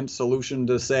elegant solution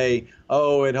to say,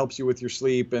 oh, it helps you with your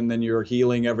sleep, and then you're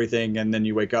healing everything, and then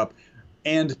you wake up.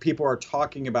 And people are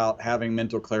talking about having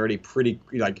mental clarity pretty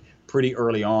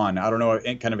early on. I don't know,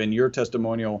 kind of in your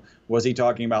testimonial, was he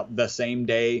talking about the same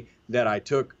day that I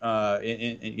took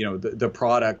the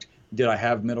product? Did I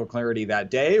have mental clarity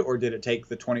that day, or did it take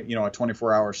a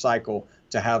 24-hour cycle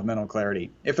to have mental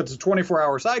clarity? If it's a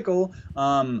 24-hour cycle,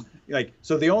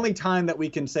 so the only time that we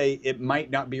can say it might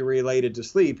not be related to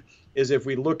sleep is if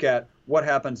we look at what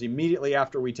happens immediately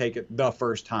after we take it the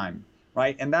first time,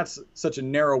 right? And that's such a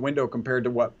narrow window compared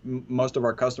to what most of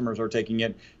our customers are taking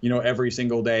it, every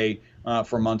single day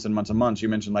for months and months and months. You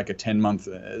mentioned like a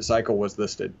 10-month cycle was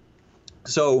listed.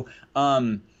 So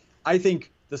I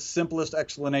think the simplest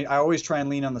explanation, I always try and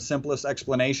lean on the simplest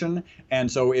explanation. And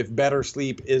so if better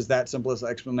sleep is that simplest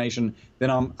explanation,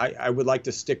 then I would like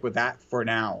to stick with that for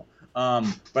now.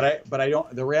 But I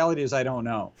don't, the reality is I don't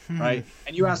know. Right.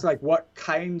 And you ask what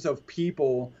kinds of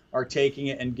people are taking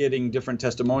it and getting different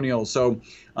testimonials. So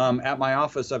at my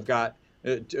office, I've got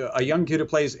a young kid who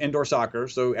plays indoor soccer.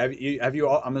 So have you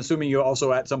I'm assuming you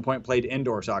also at some point played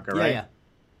indoor soccer, right? Yeah.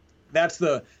 That's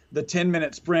the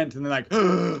 10-minute sprint, and then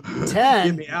 10,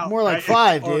 get me out, more like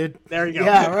right? 5, dude. There you go.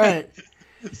 Yeah, right.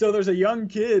 So there's a young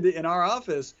kid in our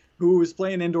office who was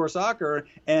playing indoor soccer,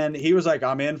 and he was like,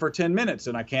 I'm in for 10 minutes,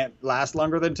 and I can't last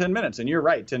longer than 10 minutes. And you're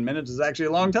right, 10 minutes is actually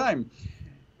a long time.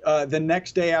 the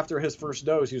next day after his first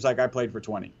dose, he was like, I played for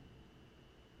 20.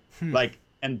 Like,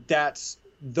 and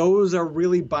those are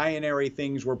really binary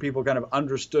things where people kind of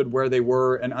understood where they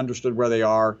were and understood where they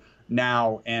are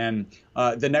now. And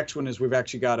the next one is we've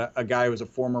actually got a guy who's a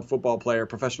former football player,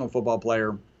 professional football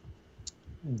player,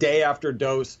 day after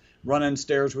dose, running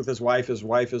stairs with his wife. His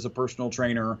wife is a personal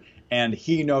trainer, and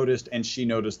he noticed and she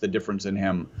noticed the difference in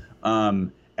him.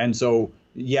 And so,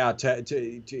 yeah, can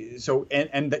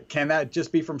that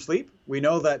just be from sleep? We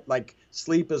know that like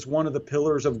sleep is one of the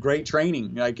pillars of great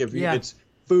training. Like it's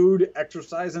food,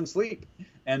 exercise, and sleep.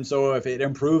 And so if it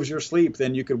improves your sleep,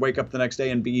 then you could wake up the next day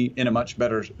and be in a much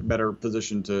better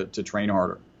position to train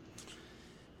harder.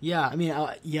 Yeah, I mean,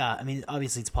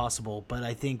 obviously it's possible, but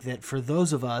I think that for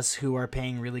those of us who are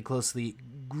paying really close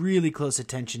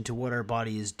attention to what our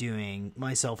body is doing,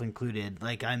 myself included,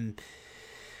 like I'm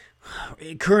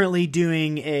currently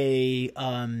doing a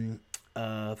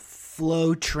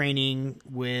flow training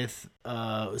with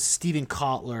Steven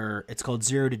Kotler. It's called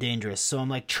Zero to Dangerous. So I'm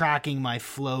like tracking my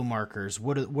flow markers.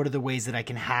 What are the ways that I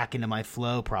can hack into my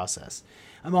flow process?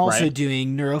 I'm also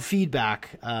doing neurofeedback.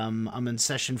 I'm in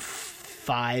session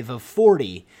 5 of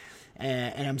 40,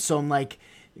 and I'm like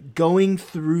going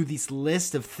through this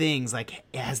list of things like,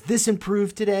 has this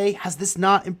improved today? Has this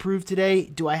not improved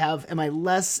today? Am I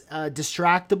less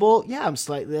distractible? Yeah, I'm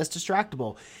slightly less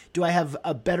distractible. Do I have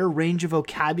a better range of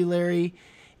vocabulary?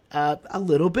 A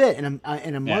little bit, and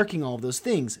I'm marking all of those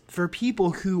things. For people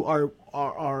who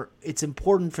are it's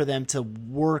important for them to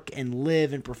work and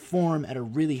live and perform at a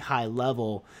really high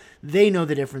level. They know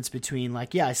the difference between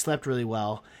like, yeah, I slept really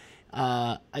well,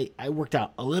 I worked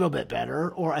out a little bit better,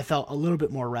 or I felt a little bit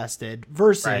more rested,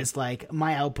 versus like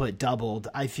my output doubled.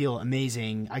 I feel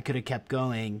amazing. I could have kept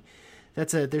going.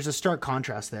 There's a stark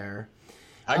contrast there.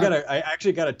 I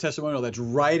actually got a testimonial that's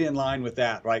right in line with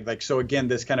that, right? Like, so again,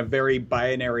 this kind of very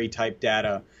binary type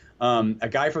data. A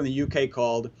guy from the UK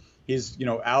called. He's,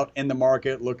 out in the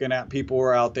market looking at people who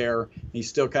are out there. He's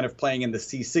still kind of playing in the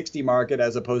C60 market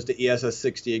as opposed to ESS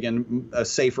 60, again, a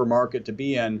safer market to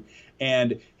be in.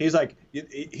 And he's like,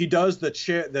 he does the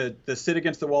chair, the sit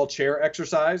against the wall chair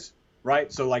exercise,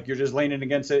 right? So like you're just leaning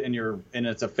against it and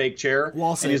it's a fake chair.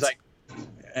 Wall sits. And he's like,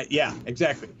 yeah,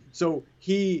 exactly. So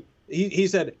he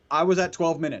said, I was at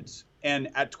 12 minutes. And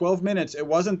at 12 minutes, it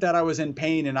wasn't that I was in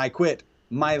pain and I quit.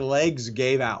 My legs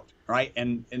gave out, right?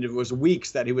 And it was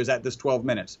weeks that he was at this 12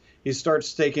 minutes. He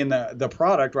starts taking the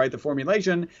product, right, the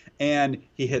formulation, and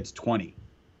he hits 20.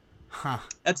 Huh.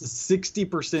 That's a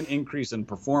 60% increase in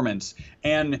performance.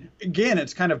 And again,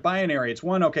 it's kind of binary. It's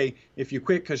one, okay, if you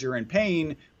quit because you're in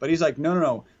pain, but he's like,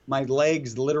 no, my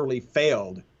legs literally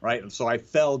failed, right? So I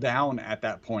fell down at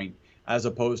that point, as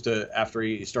opposed to after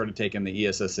he started taking the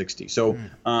ESS 60. So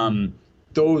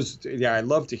I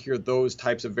love to hear those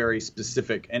types of very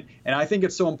specific, and I think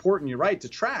it's so important, you're right, to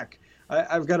track.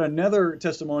 I've got another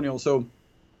testimonial. So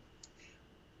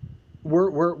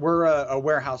we're a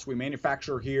warehouse. We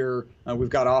manufacture here. We've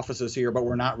got offices here, but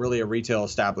we're not really a retail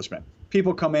establishment.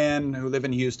 People come in who live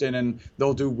in Houston, and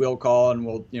they'll do will call, and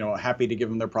we'll, happy to give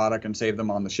them their product and save them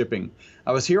on the shipping.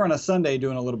 I was here on a Sunday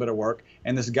doing a little bit of work,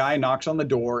 and this guy knocks on the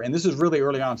door, and this is really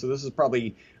early on. So this is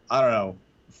probably, I don't know,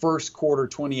 first quarter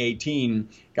 2018.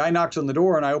 Guy knocks on the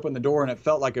door, and I open the door, and it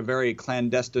felt like a very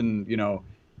clandestine,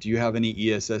 do you have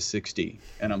any ESS 60?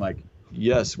 And I'm like,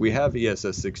 yes, we have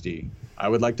ESS 60. I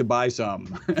would like to buy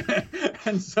some.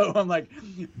 And so I'm like,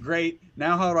 great.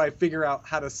 Now how do I figure out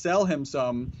how to sell him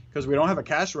some? Because we don't have a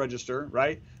cash register,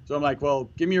 right? So I'm like,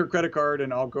 well, give me your credit card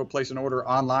and I'll go place an order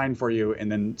online for you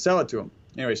and then sell it to him.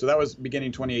 Anyway, so that was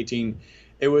beginning 2018.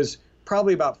 It was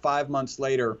probably about 5 months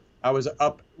later. I was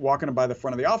up walking by the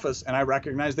front of the office and I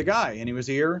recognized the guy, and he was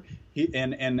here.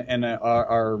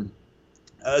 Our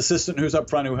assistant who's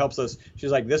up front who helps us,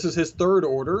 she's like, this is his third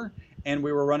order, and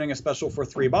we were running a special for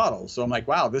 3 bottles. So I'm like,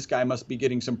 wow, this guy must be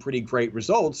getting some pretty great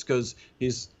results, because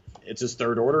it's his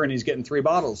third order and he's getting 3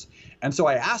 bottles. And so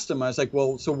I asked him, I was like,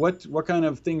 well, so what kind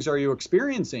of things are you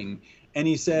experiencing? And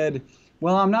he said,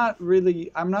 well, I'm not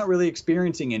really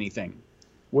experiencing anything,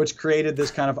 which created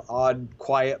this kind of odd,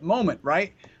 quiet moment,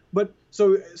 right? But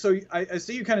so I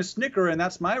see you kind of snicker, and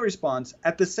that's my response.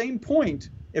 At the same point,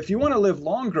 if you want to live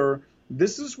longer,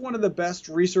 this is one of the best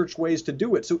research ways to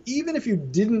do it. So even if you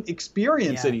didn't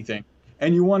experience anything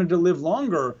and you wanted to live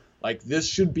longer, like, this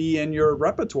should be in your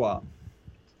repertoire.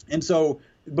 And so,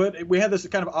 but we had this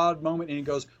kind of odd moment, and he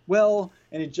goes, well,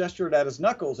 and he gestured at his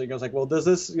knuckles. He goes like, well, does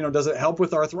it help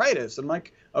with arthritis? I'm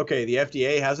like, okay, the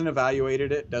FDA hasn't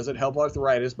evaluated it. Does it help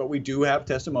arthritis? But we do have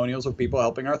testimonials of people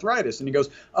helping arthritis. And he goes,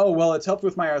 oh, well, it's helped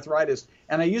with my arthritis.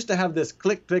 And I used to have this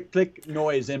click, click, click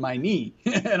noise in my knee.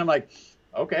 And I'm like,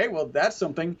 okay, well, that's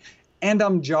something. And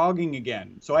I'm jogging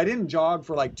again. So I didn't jog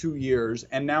for like 2 years,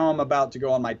 and now I'm about to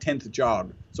go on my 10th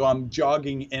jog. So I'm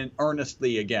jogging in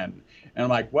earnestly again. And I'm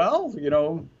like, well,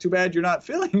 too bad you're not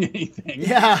feeling anything.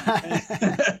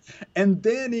 Yeah. And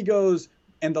then he goes,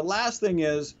 and the last thing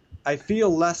is, I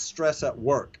feel less stress at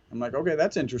work. I'm like, okay,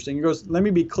 that's interesting. He goes, let me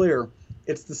be clear.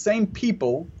 It's the same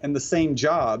people and the same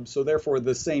job, so therefore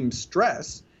the same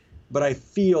stress, but I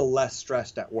feel less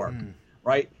stressed at work,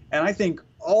 right? And I think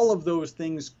all of those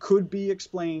things could be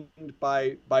explained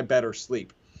by better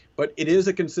sleep. But it is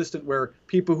a consistent where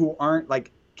people who aren't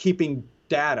like keeping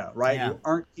data, right? Yeah. Who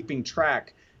aren't keeping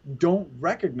track don't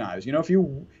recognize. If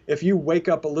you wake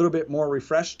up a little bit more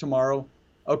refreshed tomorrow,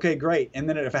 okay, great. And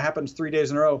then if it happens 3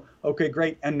 days in a row, okay,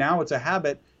 great. And now it's a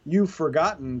habit. You've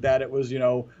forgotten that it was,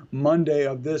 Monday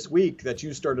of this week that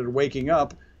you started waking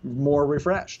up more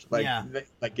refreshed. Like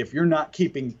if you're not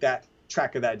keeping that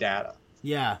track of that data.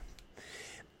 Yeah.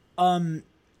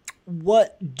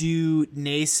 What do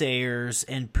naysayers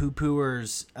and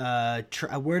poo-pooers,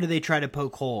 where do they try to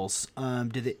poke holes? How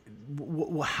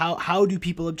do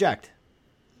people object?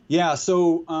 Yeah.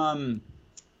 So,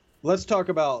 let's talk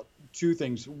about two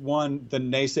things. One, the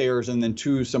naysayers, and then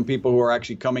two, some people who are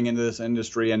actually coming into this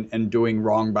industry and doing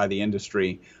wrong by the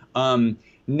industry.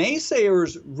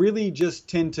 Naysayers really just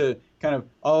tend to kind of,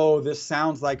 oh, this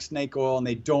sounds like snake oil, and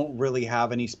they don't really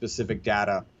have any specific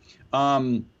data.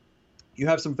 You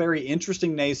have some very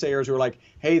interesting naysayers who are like,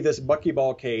 hey, this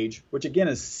buckyball cage, which again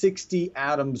is 60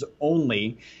 atoms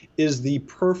only, is the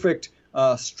perfect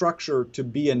structure to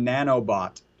be a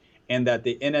nanobot, and that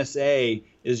the NSA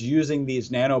is using these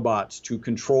nanobots to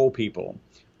control people.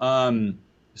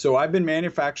 So I've been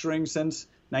manufacturing since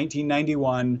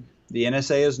 1991. The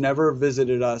NSA has never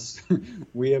visited us.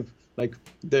 We have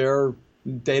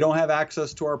they don't have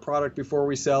access to our product before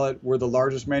we sell it. We're the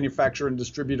largest manufacturer and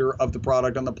distributor of the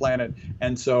product on the planet.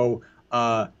 And so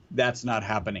that's not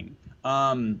happening.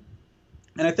 And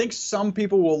I think some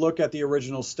people will look at the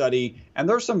original study, and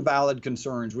there's some valid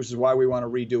concerns, which is why we want to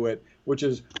redo it, which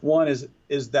is one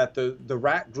is that the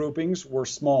rat groupings were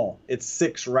small. It's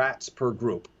 6 rats per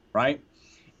group, right?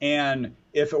 And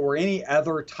if it were any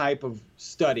other type of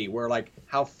study where like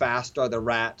how fast are the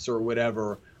rats or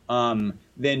whatever,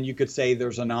 then you could say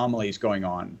there's anomalies going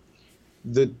on.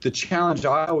 The challenge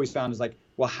I always found is like,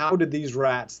 well, how did these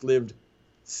rats live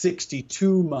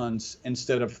 62 months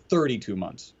instead of 32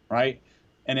 months, right?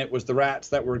 And it was the rats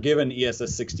that were given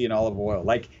ESS 60 and olive oil.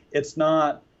 Like, it's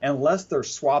not, unless they're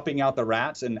swapping out the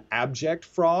rats in abject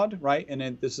fraud, right?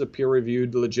 And this is a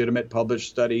peer-reviewed, legitimate,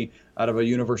 published study out of a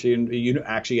university,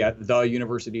 actually at the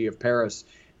University of Paris.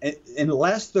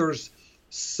 Unless there's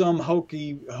some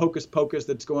hocus pocus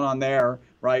that's going on there,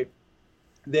 right?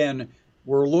 Then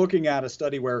we're looking at a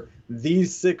study where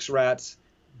these 6 rats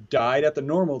died at the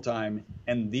normal time,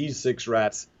 and these 6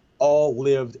 rats all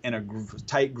lived in a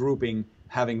tight grouping,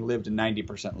 having lived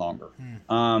 90% longer.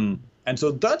 And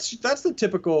so that's the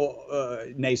typical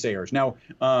naysayers. Now,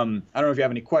 I don't know if you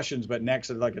have any questions, but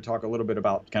next I'd like to talk a little bit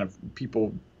about kind of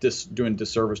people doing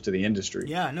disservice to the industry.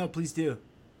 Yeah, no, please do.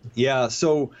 Yeah,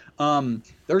 so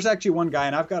there's actually one guy,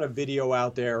 and I've got a video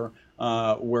out there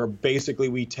where basically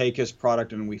we take his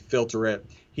product and we filter it.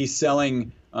 He's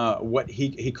selling what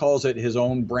he calls it his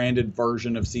own branded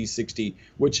version of C60,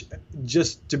 which,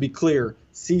 just to be clear,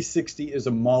 C60 is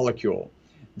a molecule.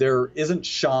 There isn't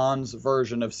Sean's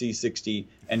version of C60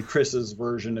 and Chris's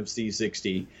version of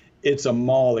C60. It's a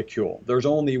molecule. There's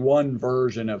only one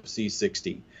version of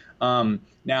C60.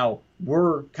 Now,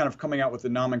 we're kind of coming out with the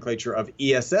nomenclature of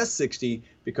ESS 60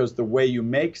 because the way you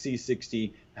make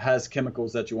C60 has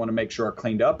chemicals that you want to make sure are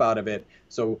cleaned up out of it.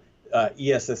 So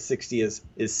ESS 60 is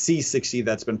C60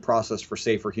 that's been processed for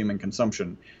safer human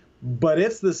consumption. But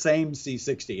it's the same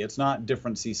C60. It's not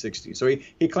different C60. So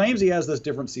he claims he has this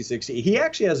different C60. He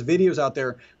actually has videos out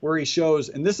there where he shows,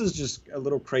 and this is just a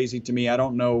little crazy to me. I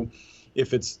don't know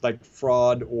if it's like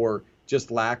fraud or just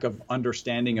lack of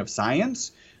understanding of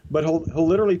science, but he'll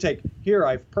literally take, here,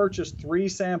 I've purchased 3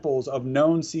 samples of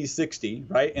known C60,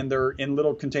 right? And they're in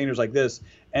little containers like this,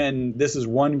 and this is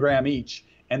 1 gram each.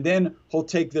 And then he'll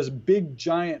take this big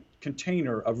giant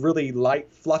container of really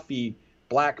light, fluffy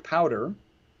black powder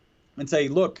and say,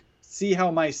 look, see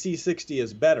how my C60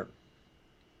 is better.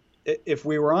 If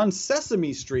we were on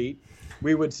Sesame Street,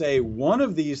 we would say one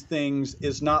of these things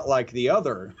is not like the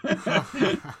other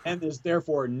and is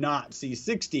therefore not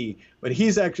C60. But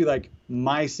he's actually like,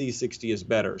 my C60 is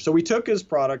better. So we took his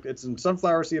product. It's in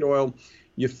sunflower seed oil.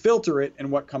 You filter it, and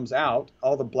what comes out,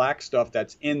 all the black stuff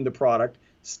that's in the product,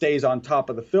 stays on top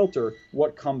of the filter.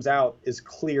 What comes out is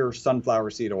clear sunflower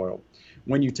seed oil.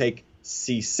 When you take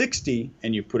C60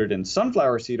 and you put it in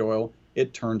sunflower seed oil,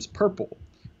 it turns purple.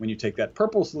 When you take that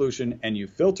purple solution and you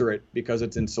filter it, because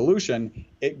it's in solution,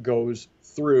 it goes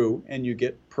through and you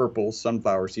get purple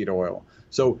sunflower seed oil.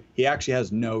 So he actually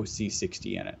has no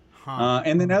C60 in it.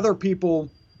 And then other people,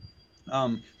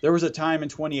 there was a time in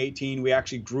 2018 we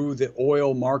actually grew the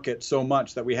oil market so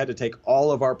much that we had to take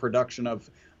all of our production of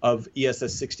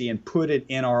ESS 60 and put it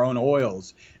in our own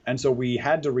oils. And so we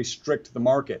had to restrict the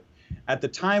market. At the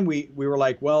time, we were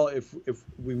like, well, if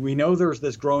we know there's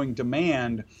this growing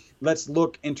demand, let's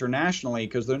look internationally,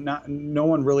 because no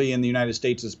one really in the United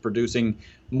States is producing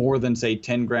more than, say,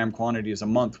 10-gram quantities a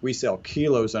month. We sell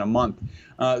kilos in a month.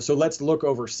 So let's look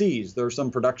overseas. There's some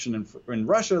production in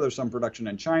Russia. There's some production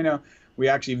in China. We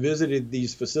actually visited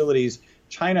these facilities.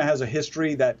 China has a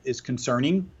history that is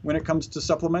concerning when it comes to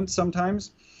supplements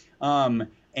sometimes.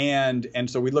 And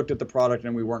so we looked at the product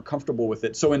and we weren't comfortable with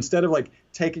it. So instead of like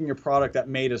taking a product that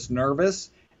made us nervous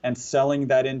and selling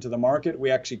that into the market, we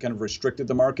actually kind of restricted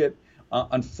the market.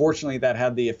 Unfortunately, that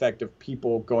had the effect of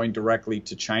people going directly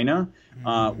to China,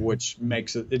 which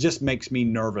just makes me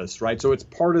nervous, right? So it's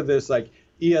part of this, like,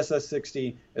 ESS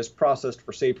 60 is processed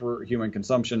for safer human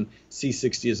consumption.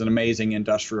 C60 is an amazing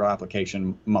industrial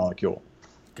application molecule.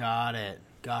 Got it.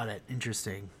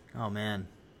 Interesting. Oh, man.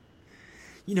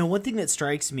 You know, one thing that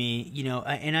strikes me, you know,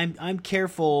 and I'm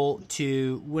careful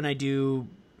to, when I do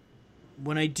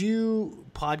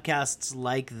podcasts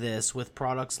like this with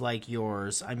products like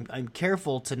yours, I'm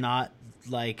careful to not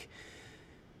like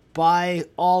buy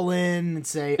all in and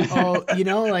say, oh, you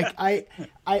know, like I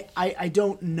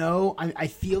don't know. I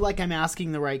feel like I'm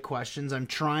asking the right questions. I'm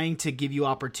trying to give you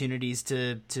opportunities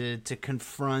to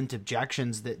confront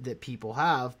objections that people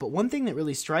have. But one thing that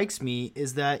really strikes me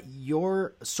is that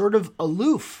you're sort of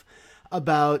aloof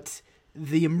about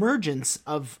the emergence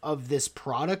of this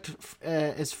product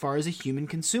as far as a human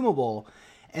consumable.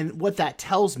 And what that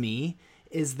tells me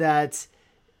is that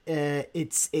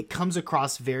it comes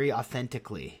across very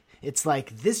authentically. It's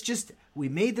like, we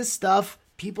made this stuff,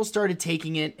 people started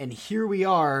taking it, and here we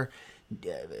are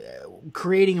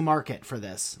creating a market for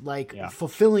this,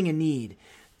 fulfilling a need.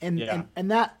 And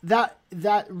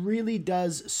that really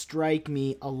does strike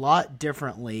me a lot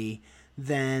differently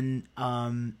than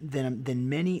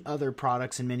many other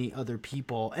products and many other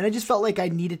people. And I just felt like I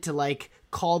needed to like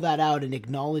call that out and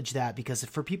acknowledge that, because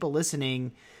for people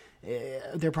listening,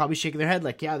 they're probably shaking their head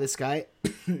like, yeah, this guy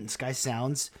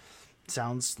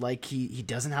sounds like he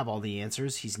doesn't have all the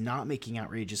answers. He's not making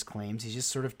outrageous claims. He's just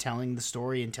sort of telling the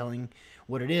story and telling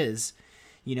what it is.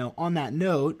 You know, on that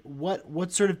note,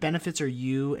 what sort of benefits are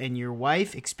you and your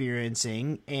wife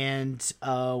experiencing, and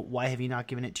why have you not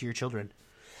given it to your children?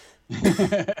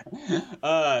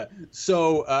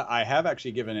 So I have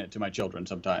actually given it to my children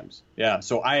sometimes. Yeah.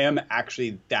 So I am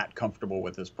actually that comfortable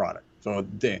with this product. So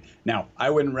now I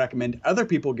wouldn't recommend other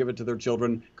people give it to their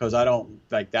children, because I don't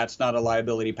that's not a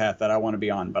liability path that I want to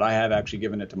be on, but I have actually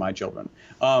given it to my children.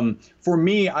 For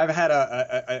me, I've had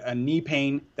a knee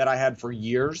pain that I had for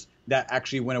years that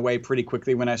actually went away pretty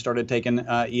quickly when I started taking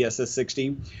ESS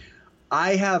 60.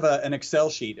 I have an Excel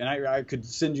sheet, and I could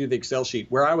send you the Excel sheet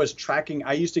where I was tracking.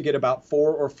 I used to get about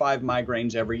 4 or 5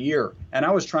 migraines every year, and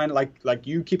I was trying to like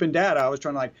you keeping data. I was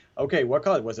trying to okay, what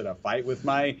caused? Was it a fight with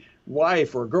my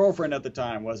wife or girlfriend at the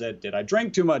time? Did I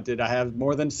drink too much? Did I have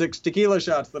more than 6 tequila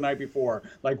shots the night before?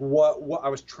 What I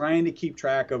was trying to keep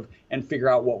track of and figure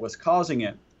out what was causing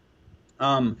it.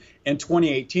 In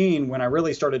 2018, when I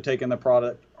really started taking the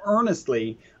product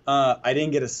earnestly, I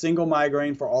didn't get a single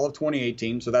migraine for all of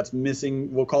 2018, so that's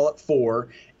missing, we'll call it 4.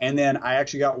 And then I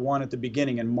actually got one at the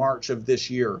beginning in March of this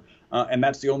year, and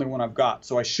that's the only one I've got.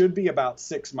 So I should be about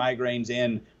 6 migraines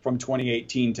in from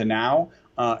 2018 to now,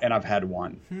 and I've had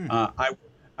one.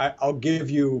 I'll give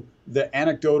you the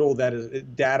anecdotal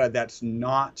data that's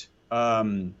not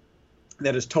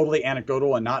that is totally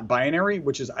anecdotal and not binary,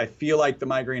 which is I feel like the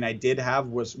migraine I did have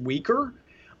was weaker.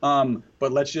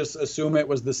 But let's just assume it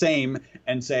was the same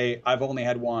and say I've only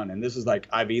had one, and this is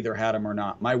I've either had them or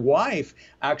not. My wife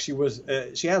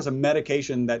actually she has a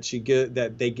medication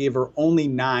that they give her only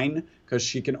 9, because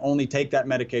she can only take that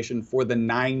medication for the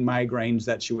 9 migraines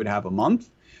that she would have a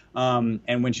month.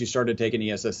 And when she started taking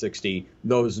ESS 60,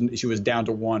 she was down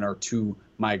to 1 or 2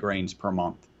 migraines per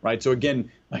month, right? So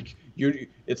again,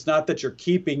 it's not that you're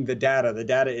keeping the data. The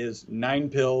data is 9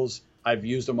 pills. I've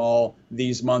used them all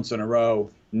these months in a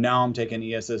row. Now I'm taking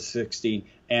ESS 60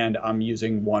 and I'm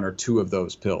using 1 or 2 of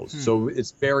those pills. So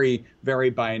it's very, very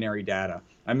binary data.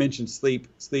 I mentioned sleep.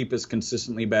 Sleep is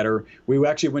consistently better. We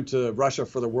actually went to Russia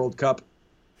for the World Cup.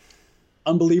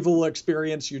 Unbelievable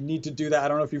experience. You need to do that. I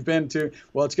don't know if you've been to.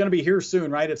 Well, it's going to be here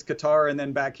soon, right? It's Qatar and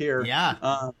then back here.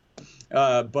 Yeah.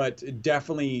 but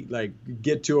definitely like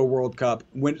get to a World Cup.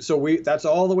 That's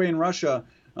all the way in Russia.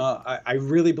 I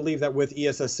really believe that with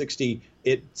ESS 60,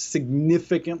 it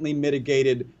significantly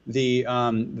mitigated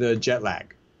the jet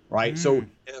lag, right? So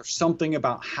there's something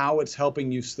about how it's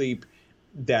helping you sleep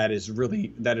that is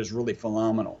really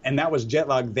phenomenal. And that was jet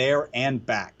lag there and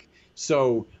back.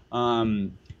 So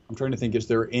I'm trying to think, is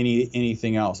there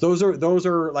anything else? Those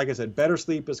are like I said, better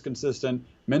sleep is consistent,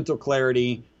 mental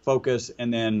clarity, focus,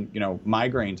 and then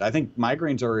migraines. I think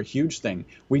migraines are a huge thing.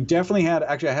 We definitely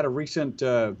I had a recent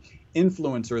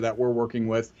influencer that we're working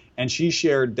with, and she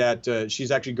shared that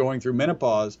she's actually going through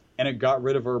menopause, and it got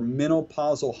rid of her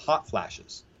menopausal hot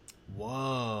flashes.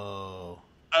 Whoa!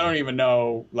 I don't even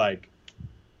know,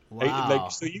 wow.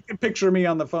 So you can picture me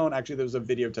on the phone. Actually, there's a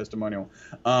video testimonial.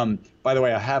 By the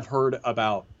way, I have heard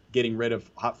about getting rid of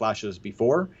hot flashes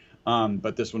before,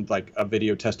 but this one's like a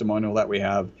video testimonial that we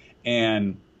have,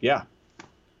 and yeah.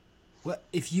 What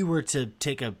if you were to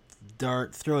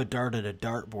throw a dart at a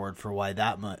dartboard for why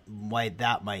that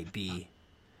might be?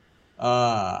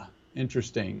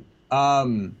 Interesting.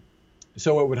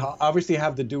 So it would obviously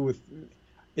have to do with.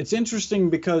 It's interesting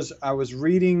because I'm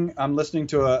listening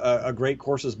to a great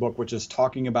courses book, which is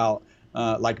talking about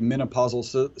like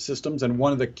menopausal systems, and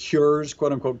one of the cures,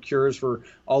 quote unquote cures, for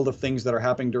all the things that are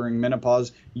happening during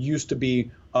menopause used to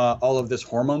be all of this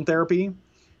hormone therapy.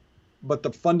 But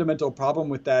the fundamental problem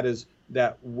with that is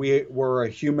that we're a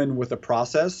human with a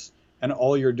process, and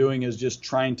all you're doing is just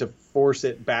trying to force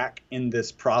it back in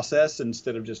this process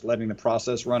instead of just letting the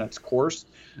process run its course.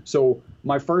 So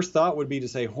my first thought would be to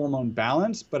say hormone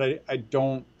balance, but I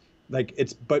don't like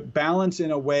but balance in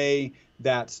a way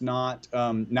that's not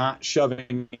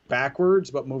shoving backwards,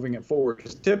 but moving it forward.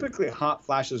 Because typically hot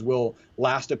flashes will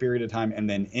last a period of time and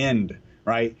then end,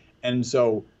 right? And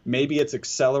so maybe it's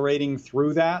accelerating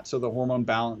through that, so the hormone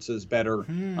balance is better.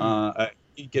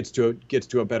 It gets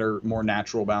to a better, more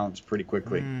natural balance pretty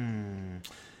quickly.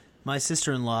 My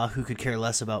sister-in-law, who could care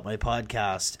less about my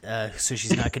podcast, so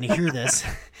she's not going to hear this.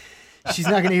 She's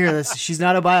not going to hear this. She's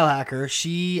not a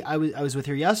biohacker. I was with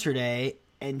her yesterday,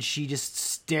 and she just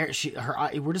stared.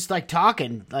 We're just like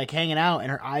talking, like hanging out,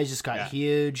 and her eyes just got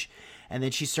huge. And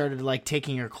then she started like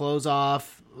taking her clothes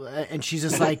off, and she's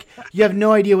just like, "You have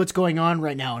no idea what's going on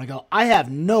right now." And I go, "I have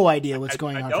no idea what's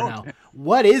going on right now.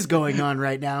 What is going on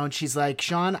right now?" And she's like,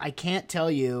 "Sean, I can't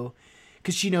tell you,"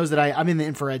 because she knows that I'm in the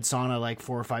infrared sauna like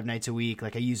 4 or 5 nights a week.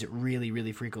 Like I use it really,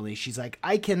 really frequently. She's like,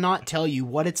 "I cannot tell you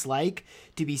what it's like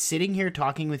to be sitting here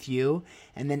talking with you,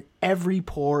 and then every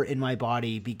pore in my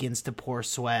body begins to pour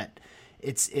sweat.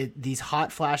 These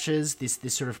hot flashes, this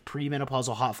sort of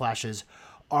premenopausal hot flashes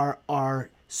are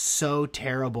so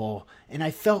terrible." And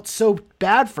I felt so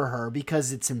bad for her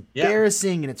because it's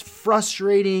embarrassing and it's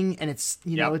frustrating, and it's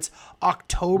it's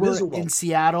October Miserable in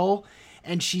Seattle,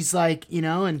 and she's like,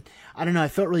 and I don't know, I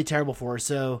felt really terrible for her.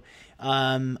 So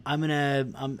I'm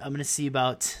gonna see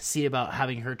about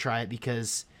having her try it,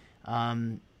 because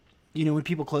when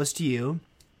people close to you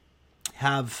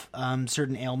have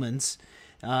certain ailments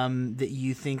that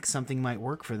you think something might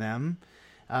work for them.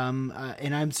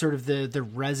 And I'm sort of the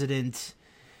resident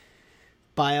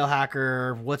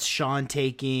biohacker. What's Sean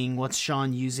taking? What's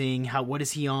Sean using? What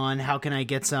is he on? How can I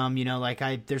get some?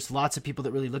 There's lots of people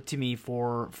that really look to me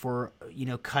for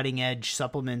cutting edge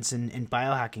supplements and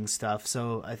biohacking stuff.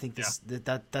 So I think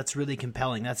that's really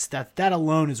compelling. That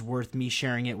alone is worth me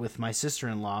sharing it with my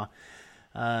sister-in-law.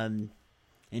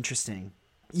 Interesting.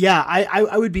 Yeah,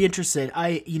 I would be interested.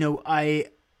 I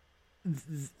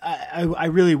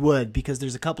really would, because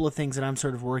there's a couple of things that I'm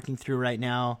sort of working through right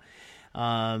now.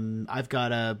 I've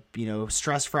got a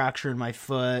stress fracture in my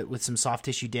foot with some soft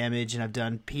tissue damage, and I've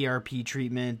done PRP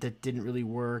treatment that didn't really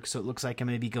work. So it looks like I'm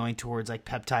going to be going towards like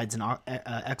peptides and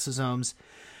exosomes.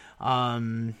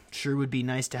 Sure would be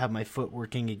nice to have my foot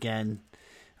working again,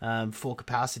 full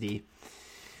capacity.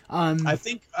 I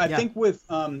think with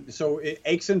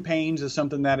aches and pains is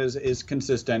something that is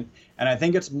consistent, and I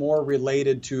think it's more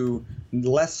related to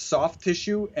less soft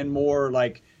tissue and more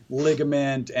like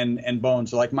ligament and bone.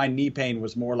 So like my knee pain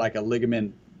was more like a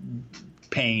ligament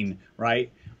pain,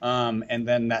 right? And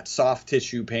then that soft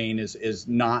tissue pain is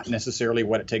not necessarily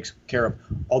what it takes care of,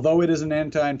 although it is an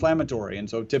anti-inflammatory, and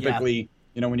so typically.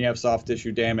 When you have soft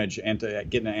tissue damage,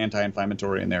 getting an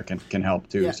anti-inflammatory in there can help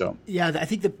too. I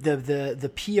think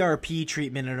the PRP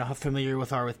treatment, I don't know how familiar with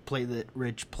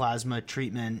platelet-rich plasma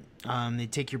treatment. They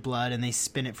take your blood and they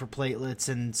spin it for platelets,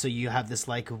 and so you have this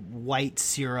like white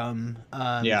serum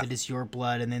that is your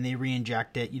blood, and then they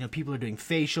re-inject it. People are doing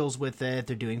facials with it.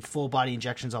 They're doing full body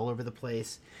injections all over the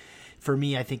place. for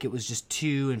me, I think it was just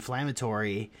too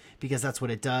inflammatory, because that's what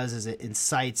it does, is it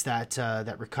incites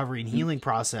that recovery and healing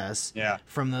process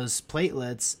from those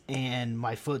platelets, and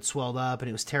my foot swelled up and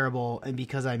it was terrible. And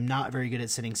because I'm not very good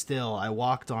at sitting still, I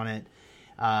walked on it.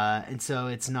 And so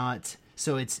it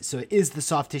is the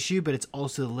soft tissue, but it's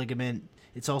also the ligament.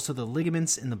 It's also the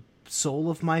ligaments in the sole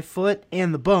of my foot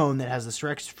and the bone that has the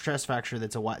stress fracture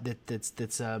that's a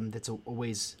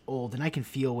ways old, and I can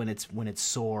feel when it's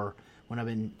sore when I've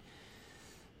been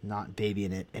not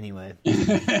babying it anyway.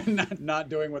 not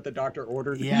doing what the doctor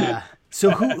ordered. Yeah.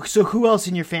 So who else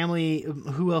in your family?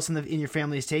 Who else in your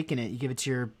family is taking it? You give it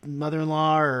to your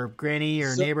mother-in-law or granny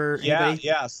or neighbor? Anybody?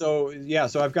 Yeah. So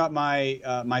I've got my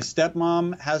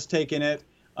stepmom has taken it.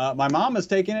 My mom has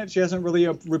taken it. She hasn't really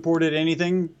reported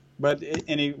anything, but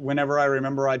whenever I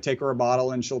remember, I take her a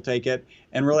bottle and she'll take it.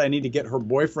 And really, I need to get her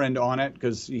boyfriend on it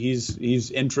because he's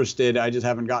interested. I just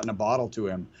haven't gotten a bottle to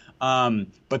him.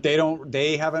 But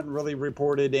they haven't really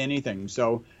reported anything.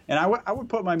 So, and I would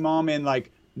put my mom in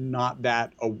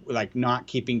not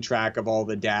keeping track of all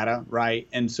the data, right?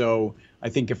 And so I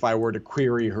think if I were to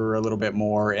query her a little bit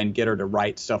more and get her to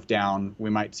write stuff down, we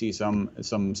might see some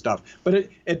stuff. But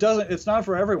it's not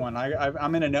for everyone.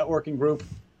 I'm in a networking group.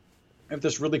 I have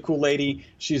this really cool lady.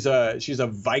 She's a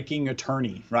Viking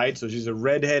attorney, right? So she's a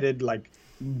redheaded,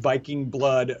 Viking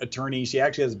blood attorney. She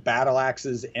actually has battle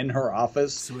axes in her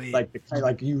office. Sweet. Like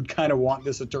you kind of want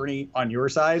this attorney on your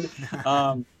side.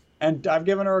 And I've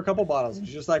given her a couple bottles, and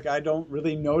she's just like, I don't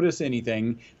really notice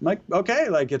anything. I'm like, okay,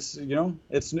 it's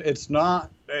not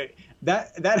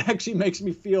that actually makes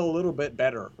me feel a little bit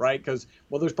better, right? Because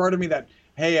there's part of me that,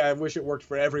 hey, I wish it worked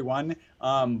for everyone,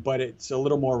 but it's a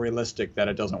little more realistic that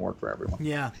it doesn't work for everyone.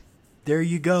 Yeah, there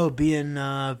you go, being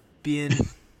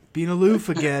aloof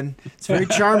again. It's very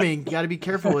charming. You got to be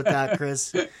careful with that,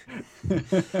 Chris.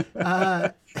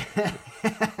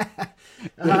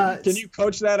 Can you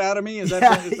coach that out of me? Is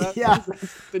that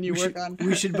something you work on?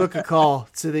 We should book a call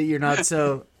so that you're not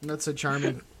so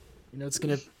charming.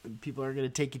 People are gonna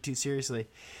take you too seriously.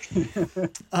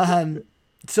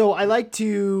 So I like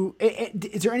to.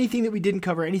 Is there anything that we didn't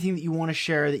cover? Anything that you want to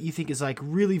share that you think is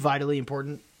really vitally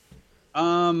important?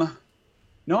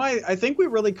 No, I think we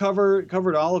really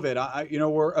covered all of it.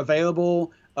 We're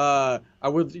available.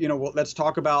 Let's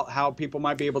talk about how people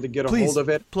might be able to get a hold of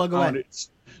it. Plug away.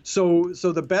 So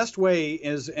the best way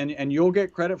is, and you'll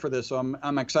get credit for this, so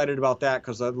I'm excited about that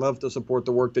because I'd love to support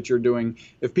the work that you're doing.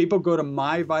 If people go to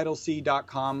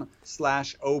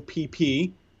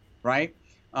myvitalc.com/OPP, right,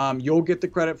 you'll get the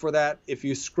credit for that. If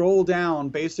you scroll down,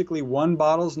 basically one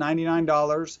bottle's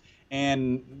 $99,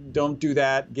 and don't do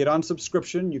that. Get on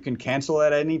subscription. You can cancel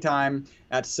at any time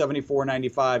at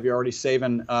 $74.95. You're already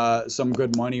saving some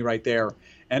good money right there.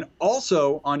 And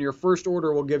also on your first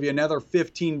order, we'll give you another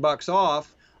 $15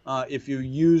 off if you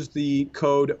use the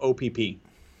code OPP.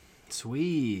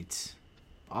 Sweet,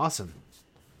 awesome.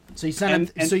 So you sign up.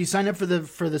 So you sign up for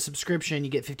the subscription. You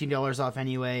get $15 off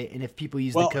anyway. And if people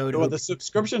use the code, the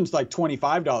subscription's like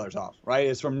 $25 off, right?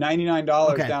 It's from $99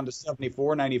 down to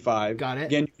 $74.95. Got it.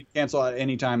 Again, you can cancel at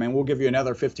any time, and we'll give you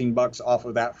another $15 off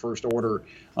of that first order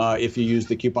if you use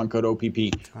the coupon code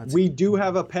OPP. We do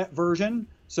have a pet version,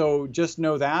 so just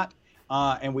know that.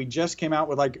 And we just came out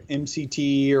with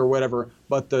MCT or whatever.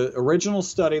 But the original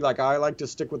study, I like to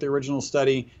stick with the original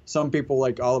study. Some people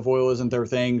like olive oil isn't their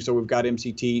thing, so we've got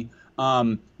MCT.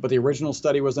 But the original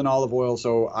study was in olive oil,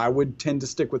 so I would tend to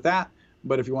stick with that.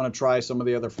 But if you want to try some of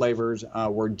the other flavors,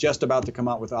 we're just about to come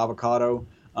out with avocado,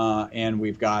 and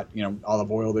we've got olive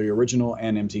oil, the original,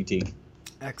 and MCT.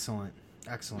 Excellent.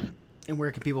 And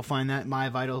where can people find that?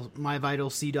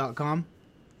 myvitalc.com?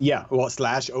 Yeah,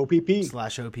 /OPP.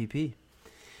 /OPP.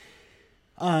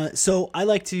 So I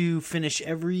like to finish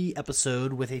every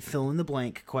episode with a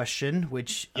fill-in-the-blank question,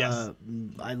 which I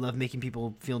love making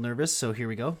people feel nervous, so here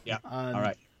we go. Yeah, all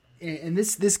right. And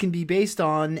this can be based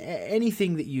on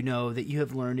anything that you know that you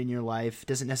have learned in your life. It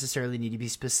doesn't necessarily need to be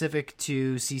specific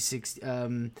to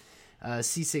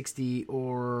C60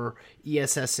 or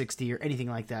ESS60 or anything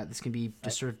like that. This can be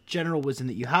just sort of general wisdom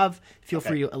that you have. Feel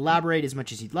free to elaborate as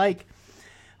much as you'd like.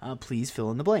 Please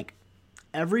fill in the blank.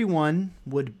 Everyone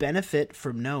would benefit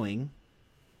from knowing.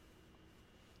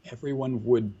 Everyone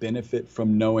would benefit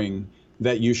from knowing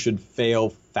that you should fail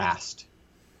fast.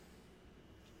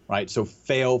 Right? So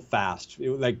fail fast.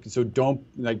 You're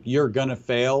going to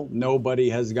fail. Nobody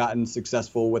has gotten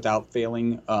successful without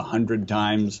failing 100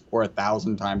 times or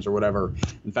 1,000 times or whatever.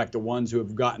 In fact, the ones who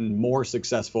have gotten more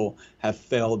successful have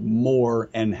failed more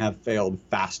and have failed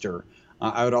faster.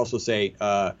 I would also say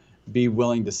be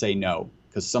willing to say no,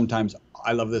 because sometimes,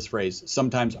 I love this phrase,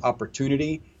 sometimes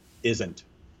opportunity isn't.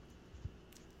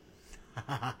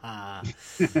 I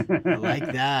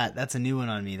like that. That's a new one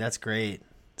on me. That's great.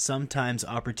 Sometimes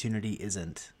opportunity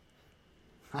isn't.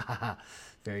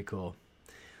 Very cool.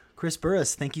 Chris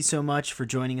Burres, thank you so much for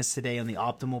joining us today on the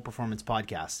Optimal Performance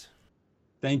Podcast.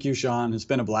 Thank you, Sean. It's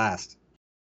been a blast.